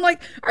 But I'm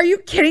like, are you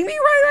kidding me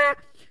right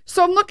now?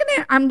 So I'm looking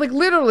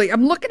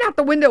out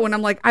the window and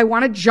I'm like, I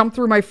want to jump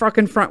through my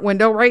fucking front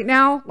window right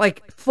now,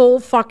 full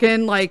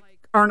fucking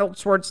Arnold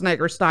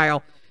Schwarzenegger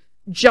style,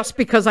 just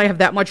because I have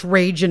that much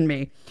rage in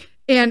me.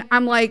 And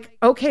I'm like,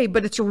 okay,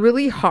 but it's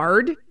really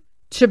hard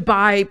to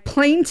buy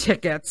plane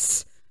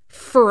tickets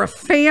for a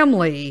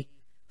family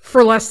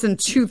for less than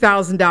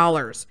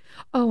 $2,000.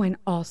 Oh, and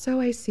also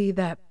I see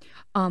that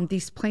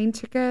these plane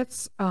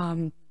tickets,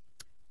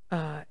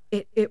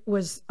 it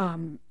was,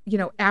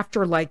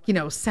 after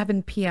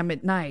 7 p.m.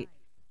 at night.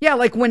 Yeah,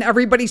 when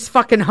everybody's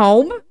fucking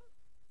home.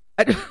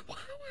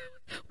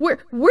 Where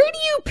do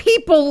you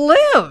people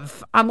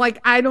live? I'm like,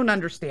 I don't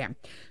understand.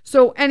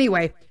 So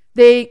anyway,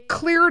 they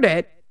cleared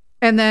it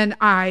and then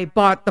I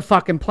bought the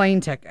fucking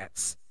plane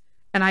tickets.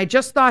 And I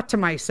just thought to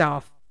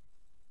myself,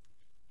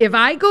 if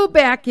I go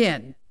back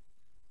in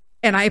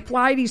and I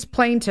apply these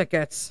plane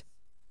tickets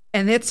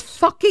and it's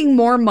fucking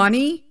more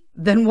money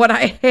than what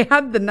I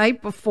had the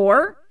night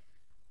before,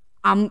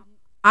 I'm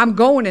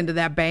going into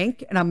that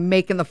bank and I'm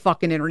making the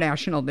fucking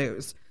international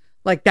news.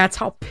 That's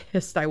how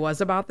pissed I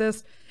was about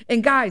this.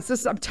 And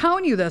guys, I'm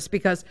telling you this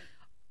because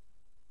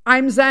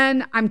I'm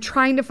Zen. I'm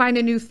trying to find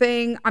a new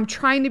thing. I'm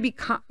trying to be,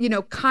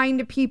 kind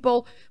to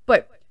people,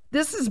 but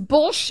this is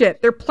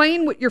bullshit. They're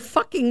playing with your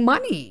fucking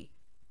money.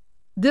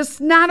 This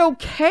is not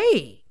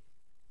okay.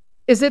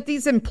 Is it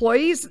these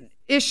employees'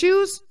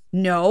 issues?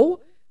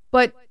 No,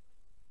 but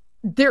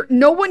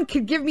no one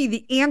could give me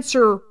the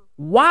answer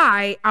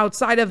Why?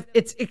 Outside of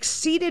it's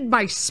exceeded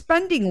my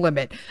spending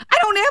limit. I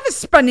don't have a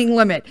spending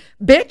limit,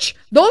 bitch.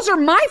 Those are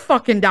my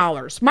fucking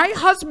dollars. My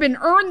husband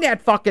earned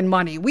that fucking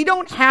money. We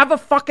don't have a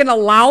fucking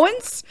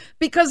allowance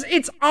because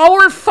it's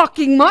our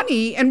fucking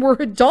money and we're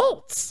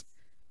adults.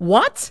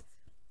 What?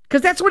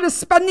 Because that's what a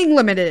spending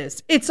limit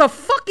is. It's a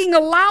fucking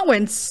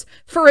allowance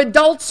for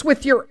adults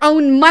with your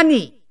own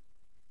money.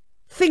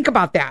 Think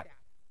about that.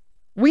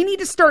 We need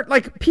to start,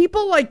 like,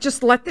 people like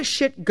just let this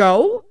shit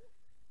go.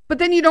 But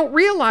then you don't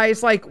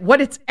realize like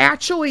what it's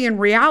actually in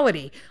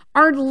reality.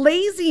 Our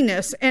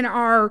laziness and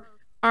our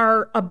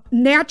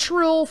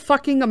natural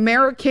fucking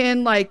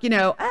American, like, you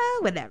know, oh,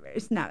 whatever,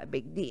 it's not a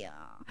big deal.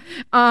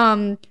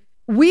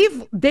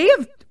 We've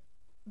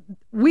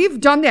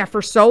done that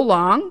for so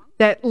long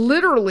that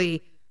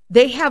literally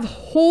they have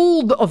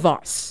hold of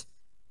us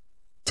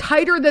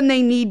tighter than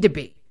they need to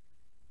be.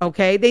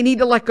 Okay, they need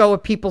to let go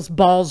of people's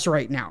balls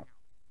right now.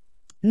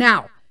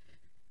 Now,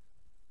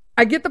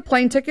 I get the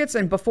plane tickets,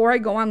 and before I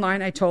go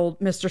online, I told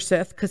Mr.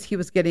 Sith, because he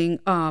was getting,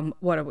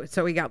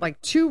 so he got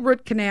like 2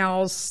 root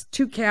canals,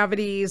 2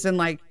 cavities, and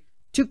like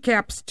 2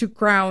 caps, 2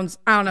 crowns.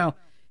 I don't know.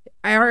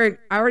 I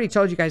already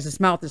told you guys his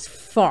mouth is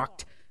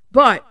fucked.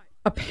 But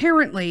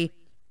apparently,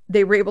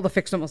 they were able to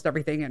fix almost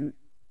everything, and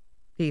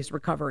he's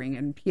recovering,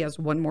 and he has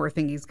one more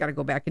thing he's got to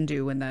go back and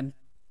do, and then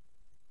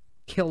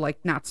he'll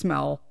like not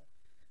smell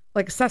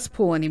like a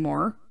cesspool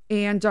anymore,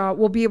 and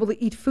we'll be able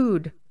to eat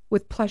food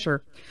with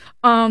pleasure.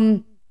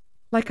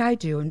 Like I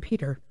do and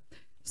Peter.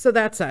 So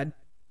that said,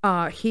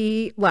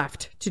 he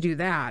left to do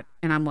that.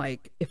 And I'm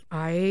like, if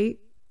I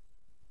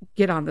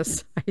get on the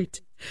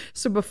site.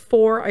 So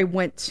before I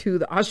went to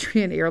the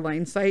Austrian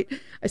Airlines site,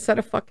 I said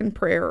a fucking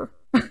prayer.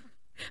 I'm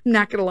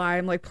not going to lie.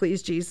 I'm like,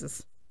 please,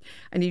 Jesus,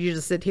 I need you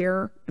to sit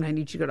here and I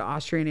need you to go to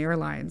Austrian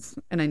Airlines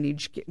and I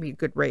need you to get me a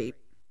good rate.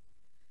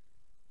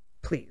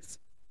 Please.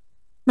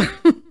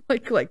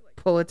 like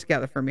pull it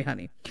together for me,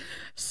 honey.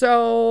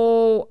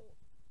 So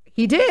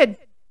he did.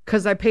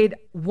 Because I paid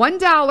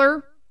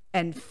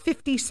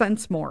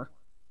 $1.50 more.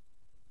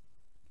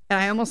 And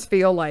I almost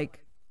feel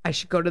like I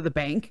should go to the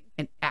bank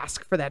and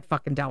ask for that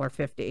fucking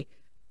 $1.50.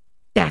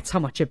 That's how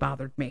much it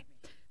bothered me.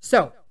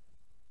 So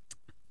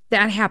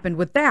that happened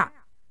with that.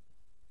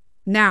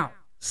 Now,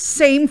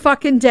 same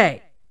fucking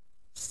day.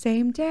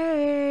 Same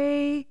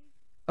day.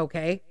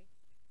 Okay.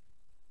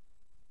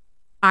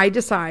 I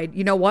decide,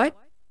 you know what?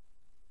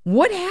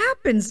 What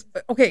happens?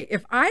 Okay,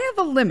 if I have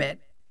a limit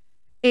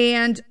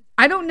and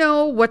I don't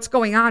know what's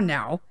going on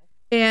now,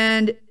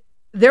 and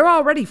they're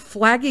already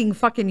flagging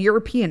fucking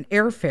European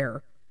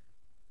airfare.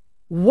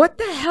 What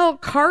the hell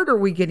card are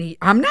we getting?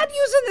 I'm not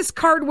using this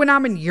card when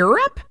I'm in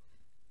Europe.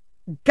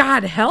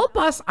 God help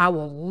us. I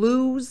will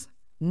lose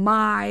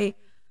my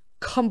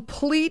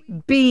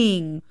complete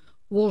being,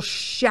 will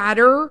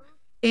shatter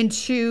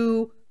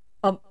into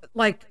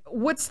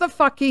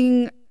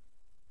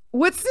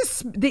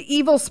what's the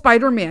evil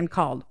Spider-Man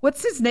called?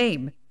 What's his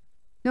name?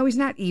 No, he's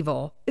not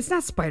evil. It's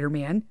not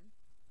Spider-Man.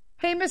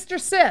 Hey, Mr.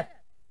 Sith,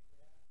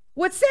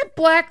 what's that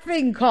black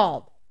thing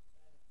called?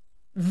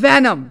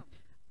 Venom.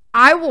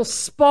 I will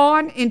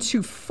spawn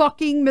into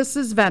fucking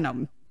Mrs.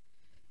 Venom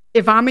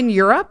if I'm in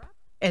Europe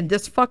and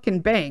this fucking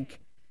bank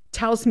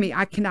tells me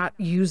I cannot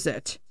use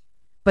it,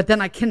 but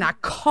then I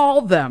cannot call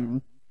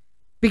them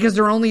because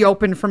they're only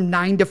open from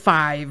 9 to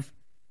 5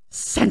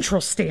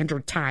 Central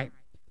Standard Time.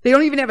 They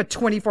don't even have a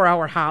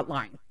 24-hour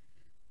hotline.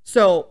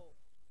 So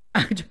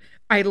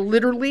I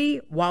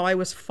literally, while I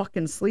was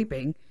fucking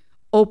sleeping,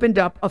 opened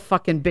up a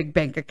fucking big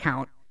bank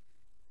account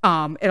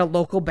at a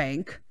local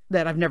bank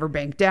that I've never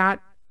banked at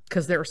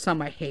because there are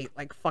some I hate,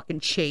 like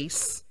fucking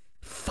Chase.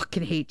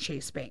 Fucking hate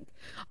Chase Bank.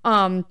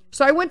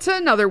 So I went to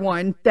another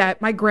one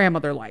that my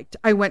grandmother liked.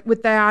 I went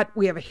with that.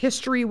 We have a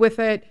history with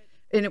it.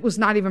 And it was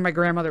not even my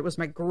grandmother. It was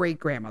my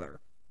great-grandmother.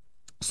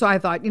 So I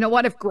thought, you know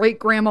what? If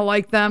great-grandma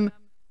liked them,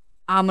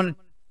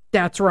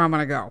 that's where I'm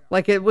going to go.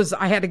 Like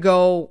I had to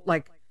go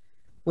like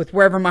with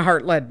wherever my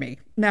heart led me.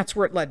 And that's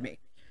where it led me.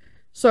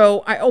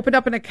 So I opened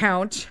up an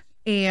account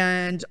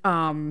and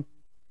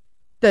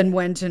then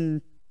went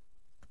and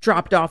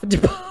dropped off a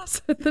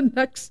deposit the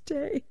next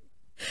day.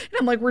 And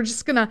I'm like, we're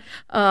just gonna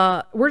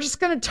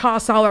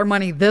toss all our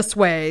money this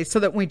way so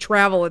that when we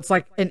travel, it's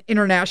like an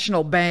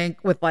international bank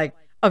with like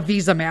a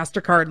Visa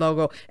MasterCard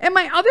logo. And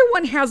my other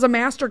one has a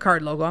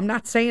MasterCard logo. I'm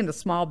not saying the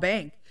small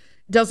bank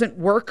doesn't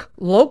work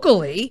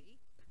locally,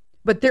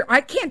 but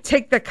I can't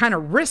take that kind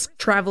of risk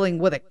traveling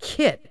with a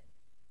kid.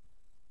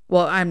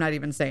 Well, I'm not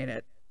even saying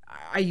it.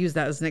 I use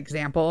that as an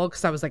example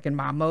because I was like in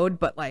mom mode.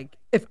 But like,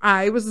 if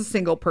I was a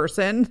single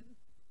person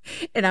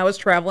and I was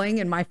traveling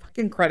and my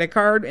fucking credit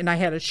card and I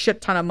had a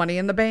shit ton of money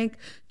in the bank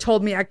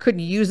told me I couldn't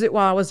use it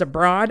while I was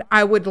abroad,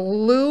 I would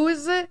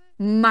lose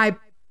my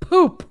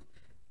poop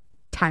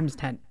times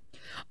 10.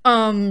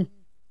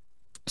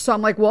 So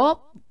I'm like,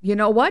 well, you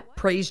know what?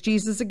 Praise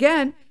Jesus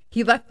again.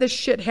 He let this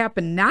shit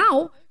happen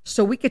now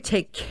so we could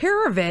take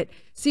care of it.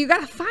 So you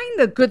got to find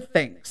the good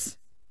things.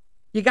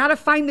 You got to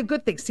find the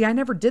good things. See, I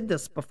never did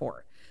this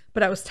before,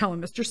 but I was telling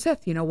Mr.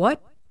 Sith, you know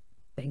what?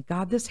 thank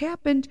God this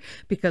happened,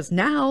 because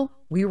now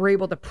we were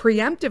able to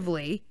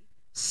preemptively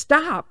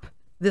stop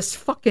this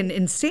fucking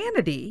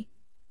insanity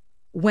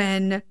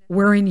when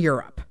we're in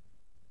Europe.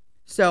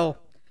 So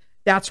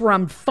that's where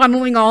I'm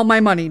funneling all my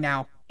money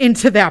now,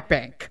 into that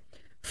bank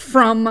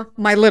from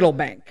my little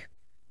bank.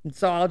 And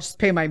so I'll just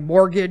pay my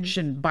mortgage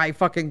and buy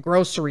fucking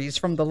groceries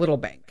from the little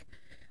bank.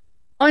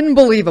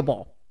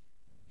 Unbelievable.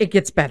 It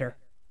gets better.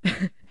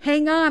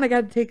 Hang on, I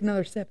got to take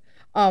another sip.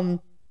 It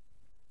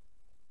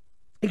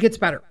gets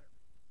better.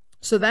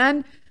 So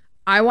then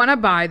I want to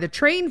buy the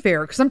train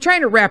fare, because I'm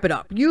trying to wrap it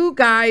up. You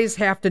guys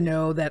have to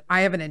know that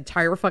I have an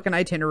entire fucking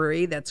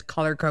itinerary that's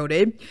color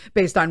coded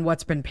based on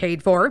what's been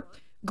paid for.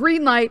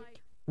 Green light,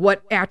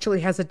 what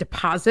actually has a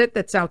deposit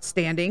that's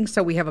outstanding,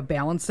 so we have a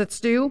balance that's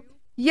due.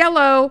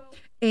 Yellow,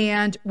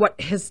 and what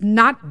has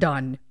not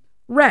done.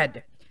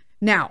 Red.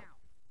 Now,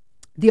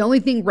 the only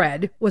thing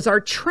red was our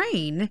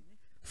train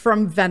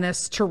from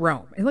Venice to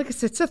Rome. And like I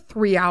said, it's a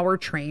 3-hour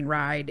train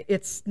ride.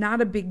 It's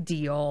not a big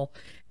deal.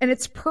 And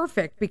it's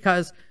perfect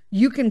because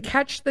you can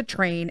catch the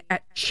train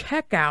at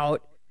checkout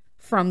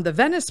from the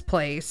Venice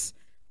place,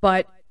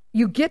 but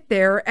you get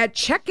there at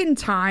check-in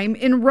time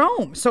in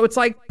Rome. So it's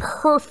like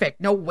perfect.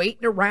 No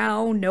waiting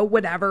around, no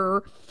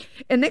whatever.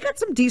 And they got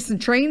some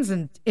decent trains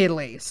in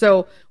Italy.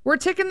 So we're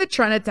taking the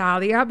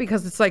Trenitalia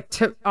because it's like,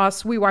 to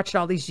us, we watched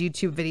all these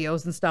YouTube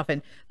videos and stuff,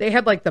 and they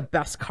had like the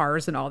best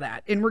cars and all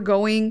that. And we're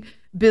going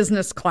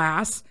business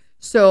class.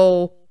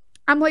 So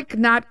I'm like,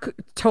 not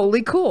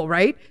totally cool,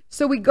 right?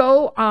 So we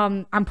go,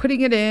 I'm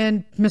putting it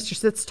in. Mr.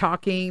 Sit's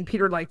talking.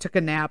 Peter like took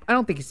a nap. I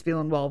don't think he's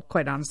feeling well,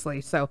 quite honestly.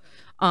 So,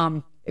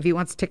 if he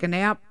wants to take a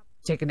nap,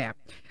 take a nap.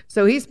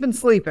 So he's been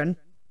sleeping.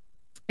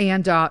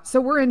 And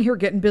so we're in here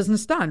getting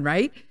business done,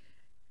 right?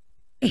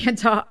 And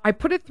I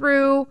put it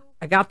through.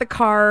 I got the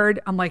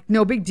card. I'm like,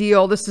 no big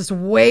deal. This is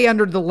way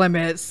under the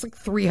limit. It's like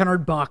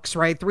 $300,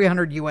 right?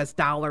 $300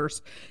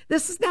 US.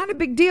 This is not a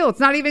big deal. It's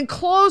not even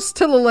close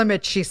to the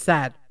limit, she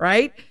said,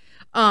 right?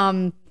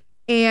 And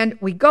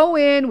we go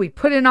in, we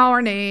put in all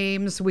our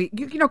names. You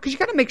know, because you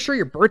got to make sure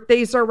your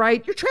birthdays are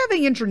right. You're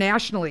traveling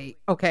internationally,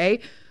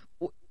 okay?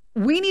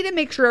 We need to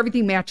make sure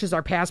everything matches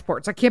our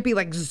passports. I can't be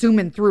like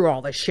zooming through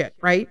all this shit,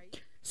 right?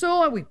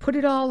 So we put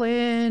it all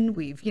in.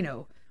 We've,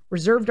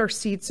 reserved our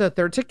seats so that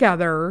they're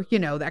together,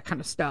 that kind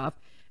of stuff.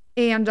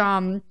 And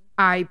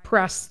I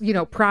press,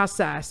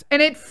 process,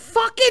 and it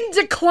fucking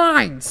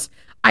declines.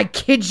 I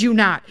kid you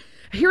not.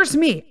 Here's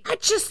me. I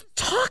just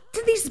talked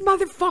to these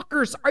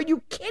motherfuckers. Are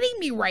you kidding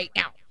me right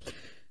now?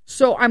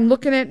 So I'm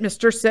looking at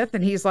Mr. Sith,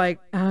 and he's like,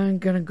 I'm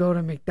going to go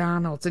to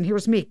McDonald's. And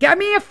here's me. Get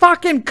me a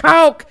fucking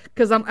Coke,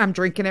 because I'm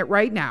drinking it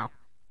right now.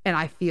 And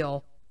I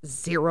feel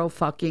zero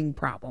fucking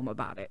problem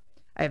about it.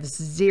 I have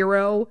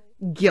zero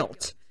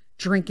guilt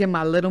drinking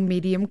my little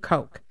medium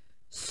Coke.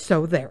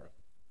 So there.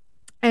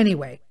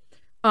 Anyway,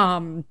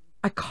 I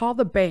call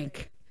the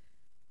bank,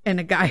 and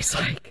the guy's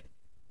like,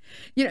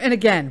 and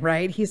again,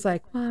 right? He's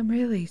like, well, I'm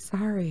really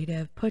sorry to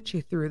have put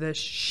you through this.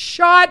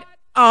 Shut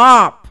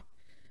up.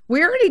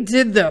 We already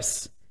did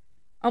this.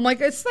 I'm like,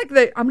 it's like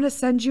I'm going to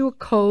send you a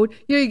code.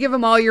 You give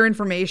them all your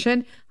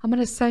information. I'm going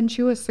to send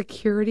you a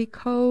security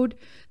code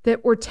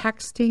that we're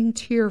texting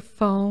to your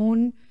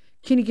phone.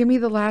 Can you give me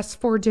the last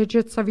 4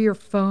 digits of your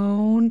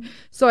phone?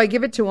 So I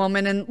give it to him.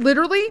 And then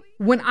literally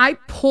when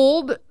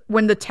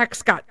the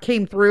text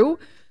came through,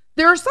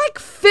 there's like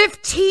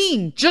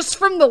 15 just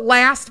from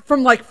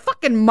like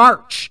fucking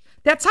March.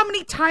 That's how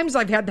many times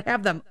I've had to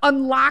have them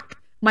unlock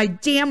my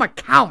damn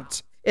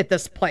account at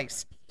this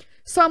place.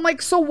 So I'm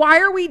like, so why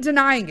are we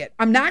denying it?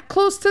 I'm not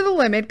close to the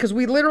limit because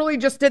we literally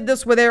just did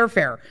this with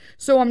airfare.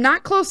 So I'm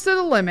not close to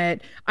the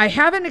limit. I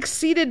haven't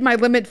exceeded my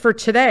limit for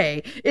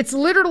today. It's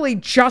literally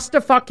just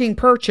a fucking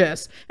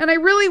purchase. And I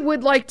really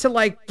would like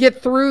to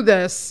get through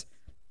this,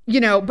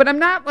 but I'm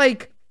not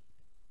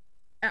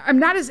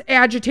as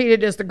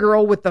agitated as the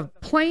girl with the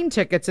plane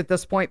tickets at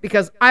this point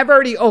because I've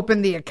already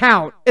opened the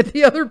account at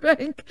the other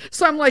bank.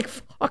 So I'm like,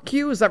 fuck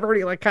you, as I've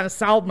already kind of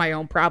solved my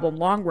own problem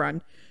long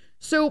run.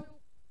 So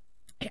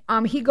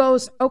he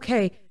goes,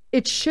 okay,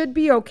 it should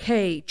be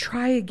okay.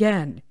 Try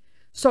again.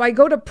 So I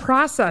go to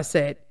process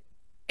it,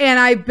 and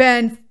I've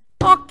been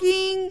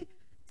fucking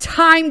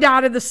timed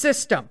out of the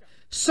system.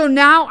 So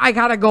now I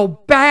got to go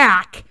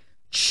back,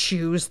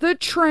 choose the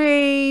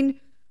train,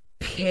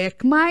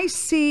 pick my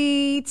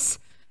seats,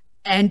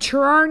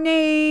 enter our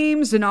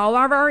names and all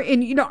of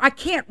I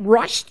can't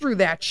rush through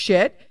that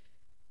shit.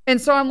 And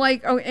so I'm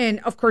like, oh, and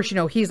of course,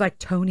 he's like,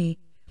 Tony,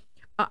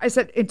 I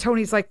said, and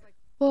Tony's like,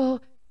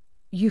 well,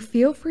 you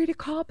feel free to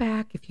call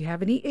back if you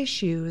have any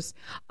issues.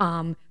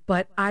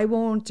 But I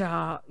won't,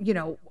 I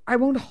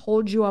won't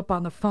hold you up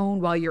on the phone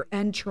while you're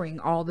entering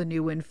all the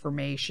new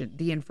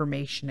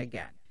information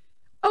again.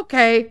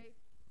 Okay,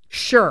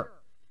 sure.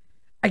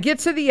 I get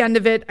to the end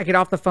of it. I get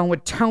off the phone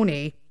with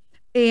Tony,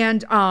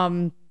 and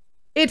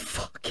it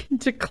fucking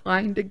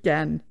declined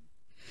again.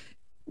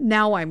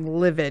 Now I'm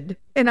livid,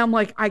 and I'm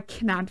like, I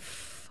cannot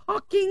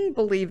fucking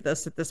believe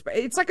this at this point.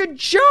 It's like a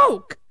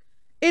joke.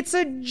 It's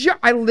a joke.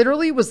 I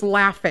literally was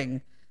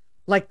laughing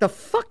like the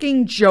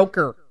fucking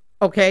Joker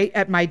okay,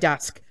 at my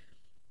desk.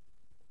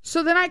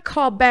 So then I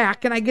call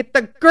back and I get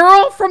the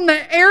girl from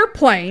the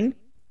airplane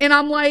and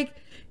I'm like,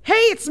 hey,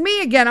 it's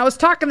me again. I was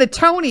talking to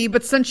Tony,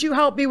 but since you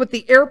helped me with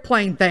the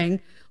airplane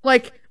thing,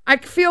 like, I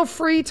feel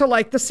free to,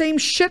 like, the same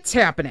shit's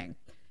happening.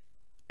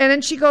 And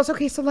then she goes,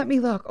 okay, so let me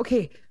look.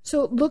 Okay,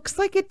 so it looks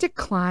like it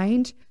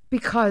declined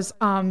because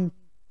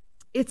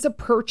it's a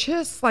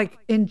purchase, like,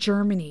 in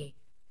Germany.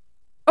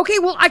 Okay,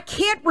 well, I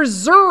can't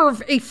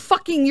reserve a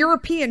fucking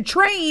European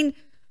train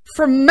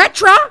from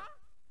Metra.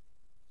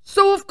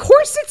 So of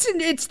course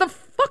it's the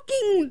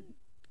fucking,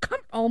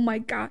 oh my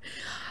God.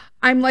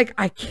 I'm like,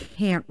 I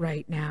can't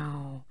right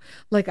now.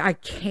 Like, I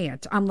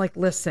can't. I'm like,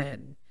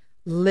 listen,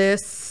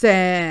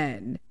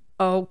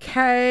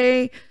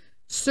 okay.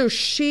 So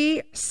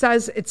she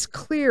says it's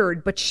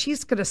cleared, but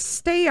she's going to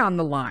stay on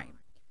the line.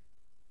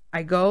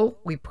 I go,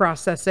 we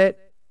process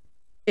it.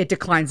 It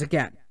declines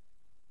again.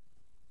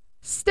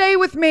 Stay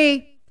with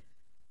me.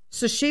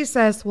 So she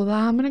says, well,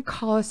 I'm going to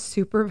call a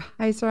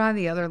supervisor on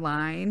the other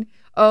line.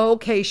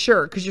 Okay,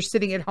 sure. Because you're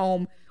sitting at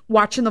home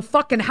watching the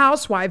fucking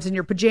housewives in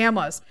your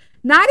pajamas.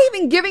 Not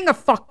even giving a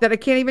fuck that I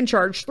can't even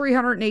charge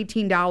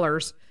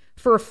 $318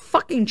 for a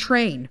fucking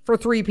train for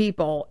 3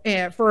 people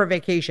and for a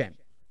vacation.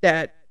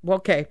 That, well,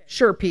 okay,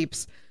 sure,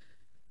 peeps.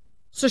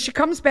 So she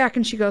comes back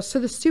and she goes, so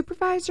the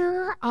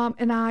supervisor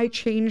and I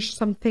changed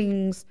some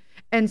things.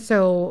 And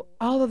so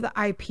all of the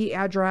IP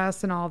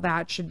address and all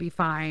that should be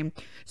fine.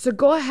 So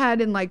go ahead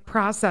and, like,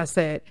 process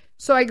it.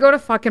 So I go to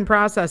fucking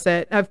process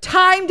it. I've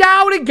timed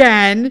out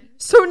again.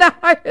 So now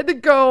I had to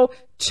go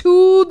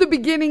to the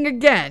beginning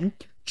again.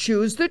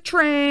 Choose the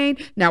train.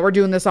 Now we're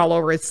doing this all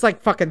over. It's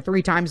like fucking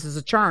 3 times as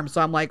a charm.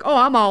 So I'm like, oh,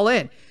 I'm all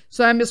in.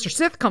 So then Mr.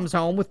 Sith comes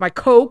home with my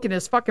Coke and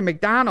his fucking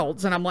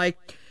McDonald's. And I'm like,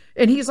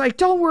 and he's like,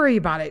 don't worry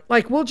about it.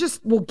 Like, we'll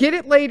get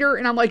it later.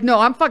 And I'm like, no,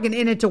 I'm fucking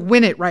in it to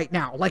win it right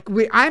now. Like,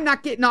 I'm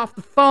not getting off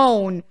the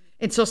phone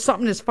until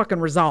something is fucking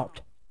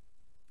resolved.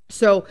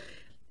 So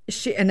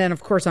and then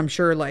of course, I'm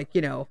sure, like,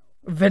 you know,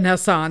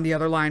 Vanessa on the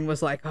other line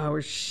was like, oh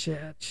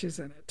shit, she's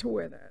in it to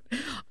win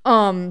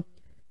it.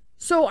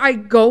 So I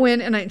go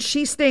in and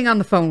she's staying on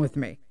the phone with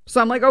me.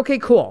 So I'm like, okay,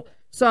 cool.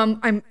 So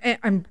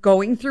I'm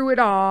going through it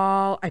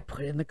all. I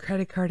put in the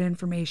credit card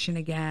information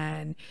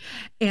again.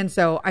 And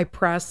so I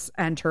press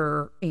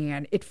enter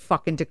and it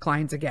fucking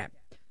declines again.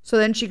 So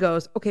then she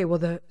goes, okay, well,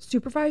 the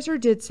supervisor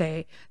did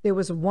say there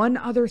was one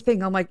other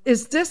thing. I'm like,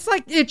 is this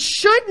like, it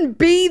shouldn't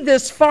be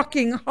this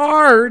fucking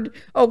hard.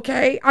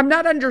 Okay. I'm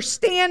not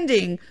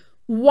understanding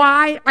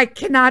why I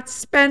cannot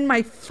spend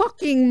my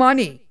fucking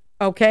money.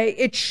 Okay.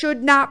 It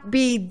should not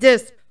be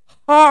this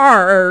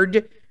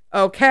hard.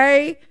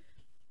 Okay.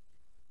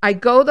 I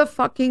go the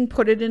fucking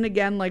put it in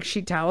again like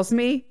she tells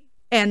me.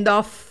 And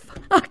the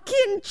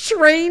fucking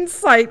train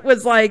site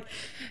was like,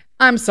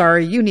 I'm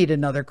sorry, you need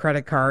another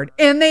credit card.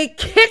 And they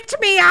kicked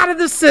me out of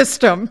the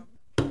system.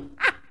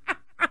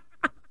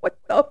 What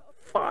the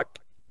fuck?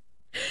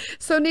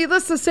 So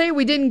needless to say,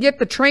 we didn't get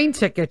the train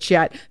tickets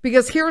yet,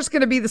 because here's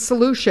going to be the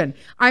solution.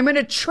 I'm going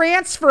to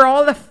transfer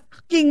all the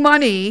fucking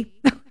money,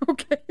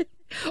 okay,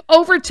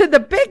 over to the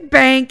big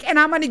bank, and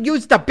I'm going to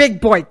use the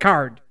big boy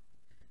card.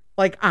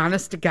 Like,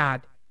 honest to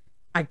God,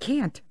 I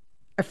can't.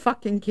 I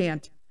fucking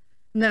can't.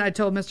 And then I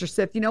told Mr.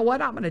 Sith, you know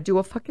what? I'm going to do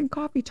a fucking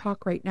coffee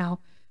talk right now.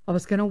 I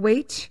was going to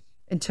wait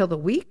until the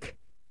week,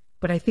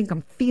 but I think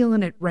I'm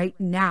feeling it right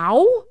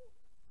now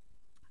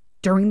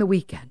during the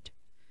weekend.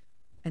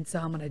 And so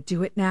I'm going to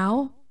do it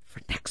now for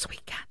next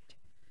weekend,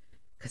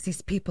 because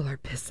these people are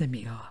pissing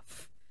me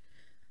off.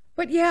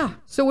 But yeah,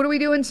 so what are we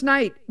doing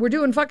tonight? We're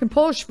doing fucking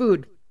Polish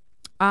food.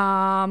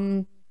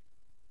 Doing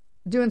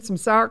some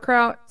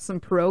sauerkraut, some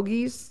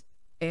pierogies,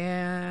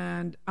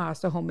 and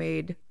also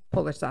homemade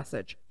Polish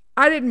sausage.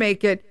 I didn't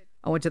make it.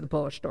 I went to the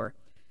Polish store.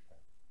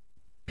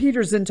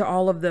 Peter's into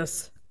all of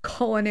this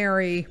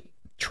culinary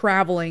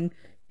traveling.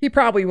 He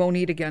probably won't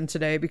eat again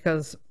today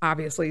because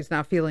obviously he's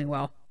not feeling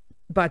well.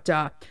 But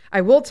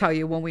I will tell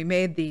you, when we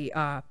made the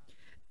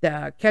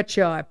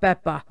cacio e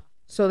pepe,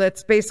 so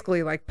that's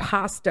basically like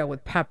pasta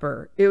with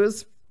pepper.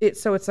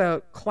 So it's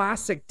a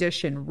classic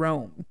dish in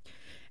Rome.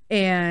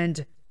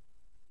 And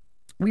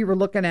we were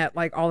looking at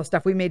like all the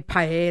stuff. We made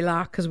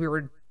paella because we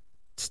were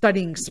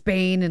studying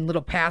Spain and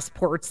little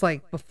passports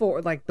like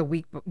before, like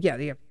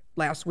the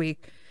last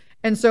week.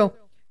 And so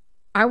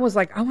I was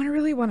like, I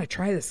really want to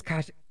try this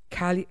cacio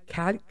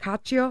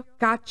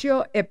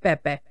e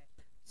pepe.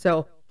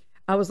 So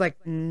I was like,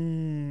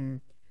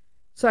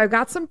 So I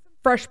got some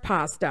fresh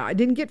pasta. I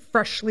didn't get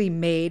freshly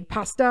made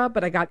pasta,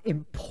 but I got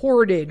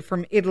imported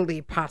from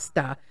Italy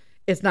pasta.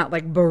 It's not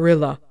like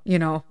Barilla,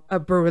 a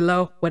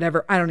Barilla,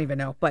 whatever. I don't even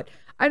know, but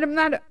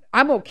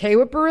I'm okay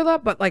with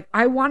Barilla, but like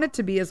I want it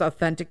to be as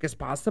authentic as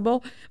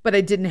possible, but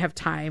I didn't have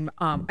time.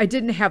 I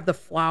didn't have the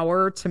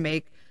flour to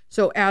make.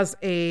 So as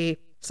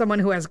someone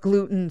who has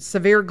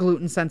severe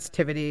gluten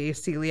sensitivity,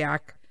 celiac,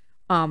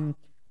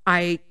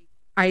 I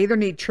either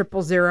need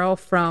 000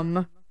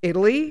 from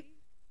Italy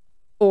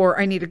or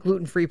I need a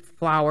gluten-free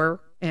flour.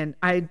 And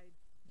I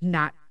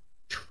not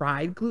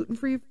tried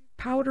gluten-free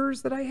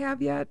powders that I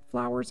have yet,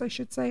 flours, I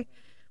should say,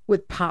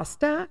 with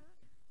pasta.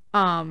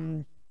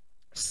 Um,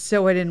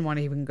 so I didn't want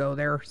to even go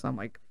there. So I'm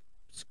like,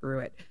 screw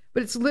it.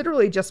 But it's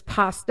literally just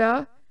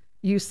pasta.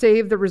 You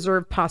save the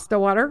reserved pasta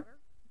water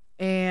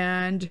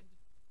and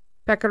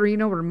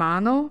pecorino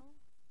romano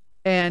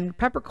and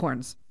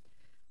peppercorns.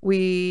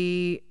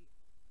 We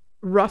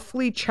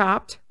roughly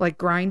chopped, like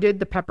grinded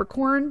the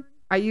peppercorn.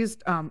 I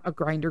used a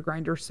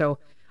grinder, so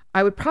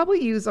I would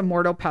probably use a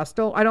morto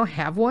pesto. I don't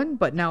have one,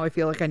 but now I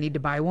feel like I need to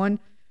buy one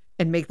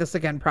and make this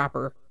again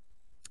proper.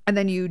 And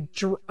then you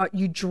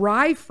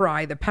dry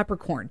fry the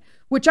peppercorn,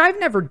 which I've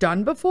never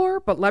done before,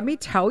 but let me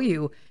tell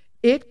you,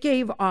 it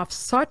gave off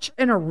such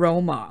an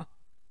aroma.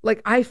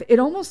 Like it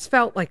almost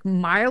felt like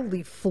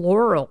mildly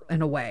floral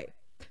in a way.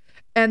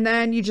 And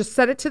then you just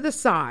set it to the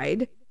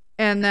side.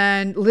 And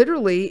then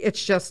literally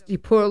it's just, you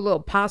put a little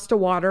pasta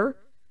water.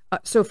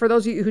 So for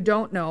those of you who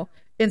don't know,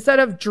 instead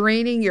of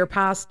draining your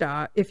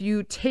pasta, if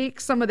you take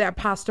some of that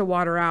pasta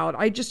water out,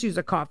 I just use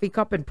a coffee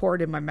cup and pour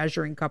it in my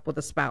measuring cup with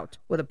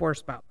a pour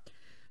spout.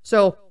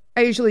 So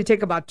I usually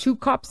take about 2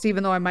 cups,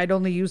 even though I might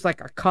only use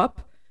like a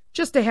cup,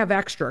 just to have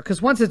extra.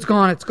 Because once it's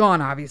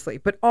gone, obviously.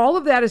 But all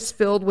of that is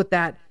filled with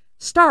that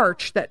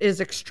starch that is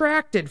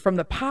extracted from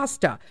the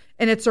pasta.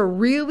 And it's a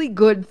really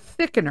good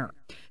thickener.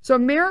 So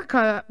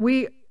America,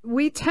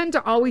 we tend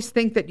to always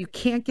think that you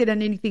can't get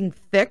anything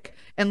thick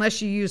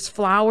unless you use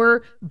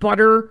flour,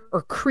 butter,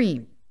 or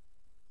cream,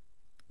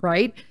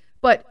 right?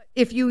 But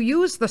if you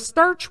use the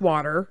starch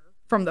water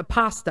from the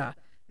pasta,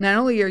 not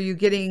only are you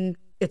getting,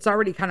 it's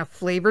already kind of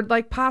flavored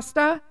like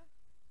pasta,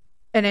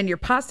 and then your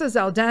pasta's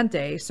al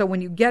dente, so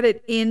when you get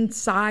it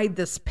inside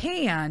this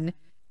pan,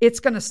 it's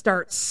going to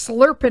start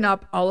slurping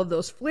up all of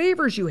those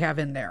flavors you have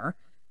in there.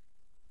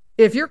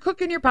 If you're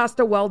cooking your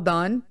pasta well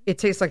done, it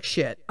tastes like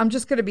shit. I'm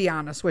just going to be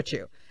honest with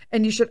you.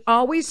 And you should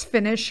always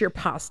finish your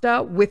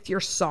pasta with your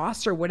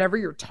sauce or whatever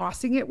you're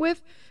tossing it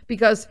with,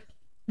 because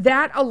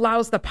that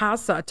allows the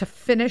pasta to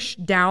finish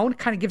down,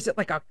 kind of gives it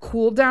like a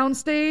cool down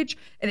stage,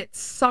 and it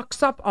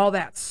sucks up all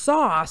that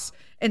sauce.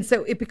 And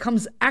so it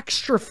becomes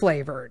extra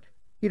flavored.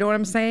 You know what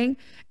I'm saying?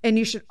 And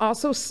you should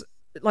also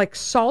like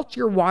salt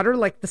your water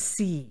like the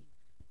sea.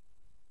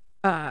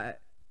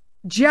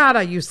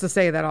 Giada used to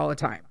say that all the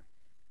time.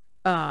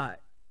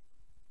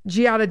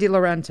 Giada De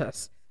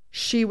Laurentiis,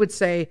 she would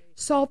say,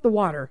 salt the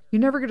water.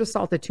 You're never going to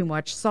salt it too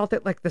much. Salt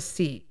it like the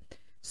sea.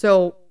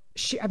 So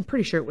I'm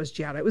pretty sure it was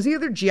Giada. It was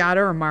either Giada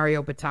or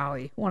Mario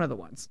Batali. One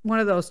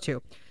of those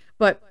two.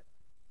 But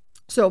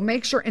so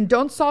make sure, and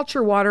don't salt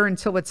your water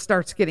until it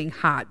starts getting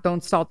hot.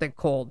 Don't salt it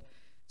cold.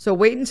 So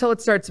wait until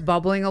it starts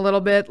bubbling a little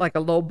bit, like a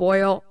low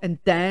boil, and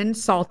then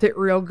salt it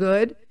real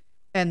good,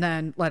 and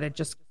then let it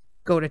just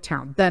go to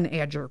town. Then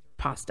add your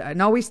pasta.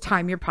 And always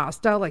time your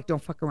pasta. Like,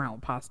 don't fuck around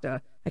with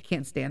pasta. I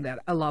can't stand that.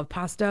 I love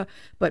pasta,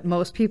 but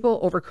most people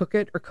overcook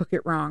it or cook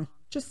it wrong.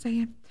 Just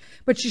saying.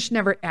 But you should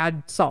never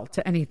add salt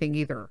to anything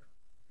either.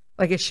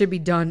 Like, it should be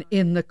done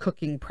in the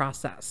cooking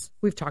process.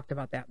 We've talked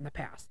about that in the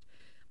past.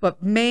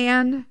 But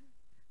man,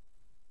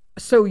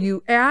 so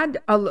you add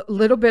a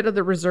little bit of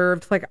the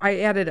reserved, like I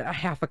added a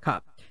half a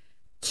cup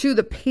to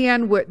the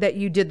pan that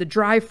you did the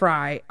dry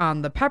fry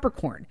on the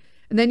peppercorn.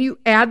 And then you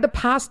add the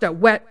pasta,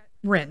 wet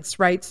rinse,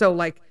 right? So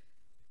like,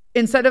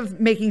 instead of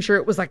making sure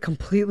it was like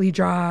completely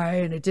dry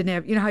and it didn't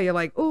have, you know how you're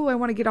like, oh, I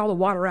want to get all the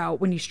water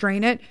out when you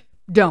strain it?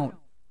 Don't.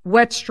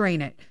 Wet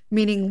strain it,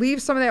 meaning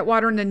leave some of that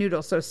water in the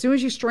noodles. So as soon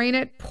as you strain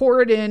it,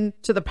 pour it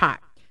into the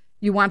pot.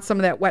 You want some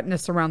of that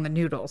wetness around the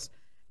noodles.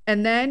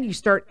 And then you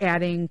start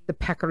adding the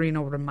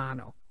pecorino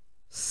romano.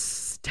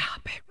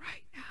 Stop it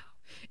right now.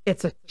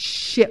 It's a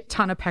shit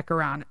ton of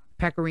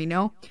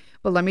pecorino.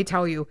 But let me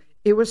tell you,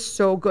 it was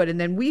so good.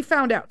 And then we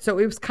found out, so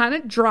it was kind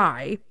of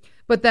dry,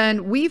 but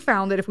then we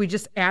found that if we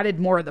just added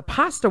more of the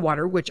pasta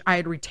water, which I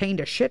had retained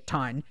a shit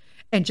ton,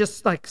 and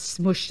just like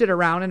smushed it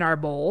around in our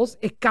bowls,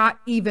 it got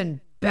even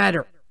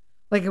better.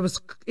 Like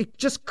it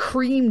just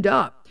creamed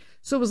up.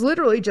 So it was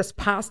literally just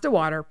pasta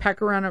water,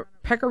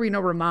 pecorino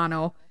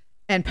romano,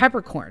 and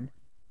peppercorn.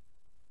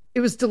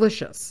 It was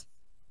delicious.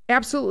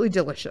 Absolutely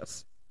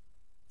delicious.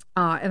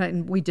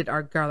 And we did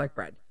our garlic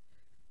bread.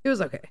 It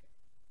was okay.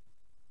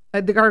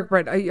 The garlic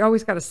bread, I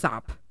always got to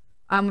sop.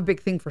 I'm a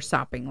big thing for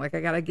sopping. Like,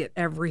 I got to get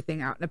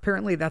everything out. And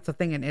apparently that's a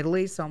thing in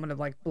Italy. So I'm going to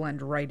like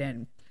blend right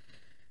in.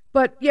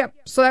 But yeah,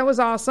 so that was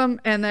awesome.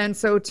 And then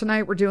so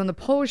tonight we're doing the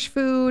Polish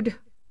food.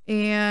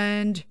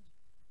 And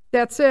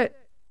that's it.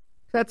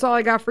 That's all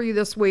I got for you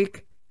this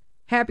week.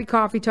 Happy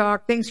Coffee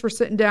Talk. Thanks for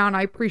sitting down.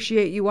 I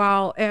appreciate you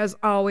all. As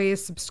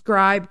always,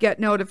 subscribe, get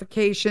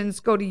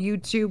notifications, go to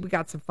YouTube. We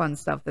got some fun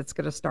stuff that's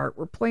going to start.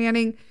 We're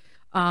planning.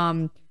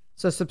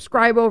 So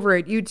subscribe over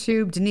at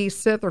YouTube, Denise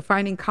Sith, or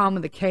Finding Calm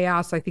in the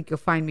Chaos. I think you'll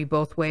find me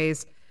both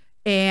ways.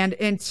 And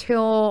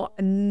until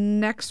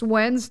next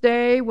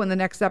Wednesday, when the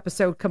next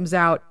episode comes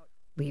out,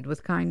 lead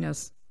with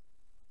kindness.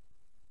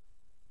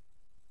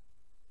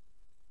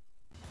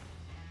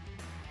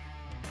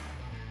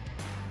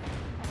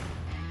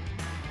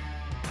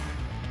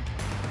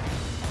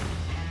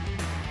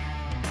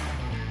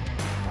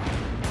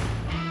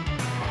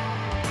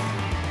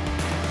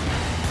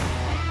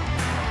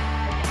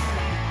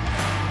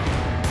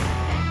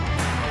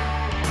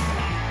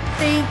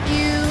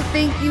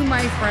 Thank you,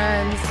 my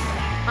friends.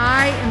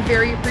 I am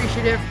very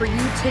appreciative for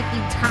you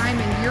taking time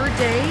in your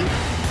day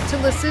to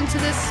listen to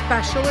this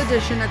special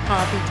edition of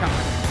Coffee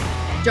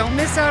Talk. Don't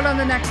miss out on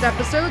the next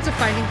episodes of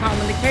Finding Calm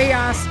in the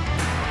Chaos.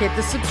 Hit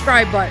the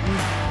subscribe button.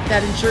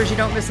 That ensures you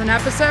don't miss an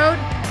episode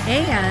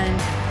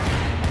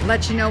and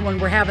let you know when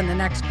we're having the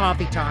next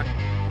Coffee Talk.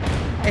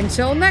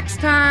 Until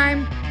next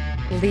time,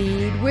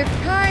 lead with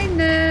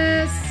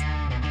kindness.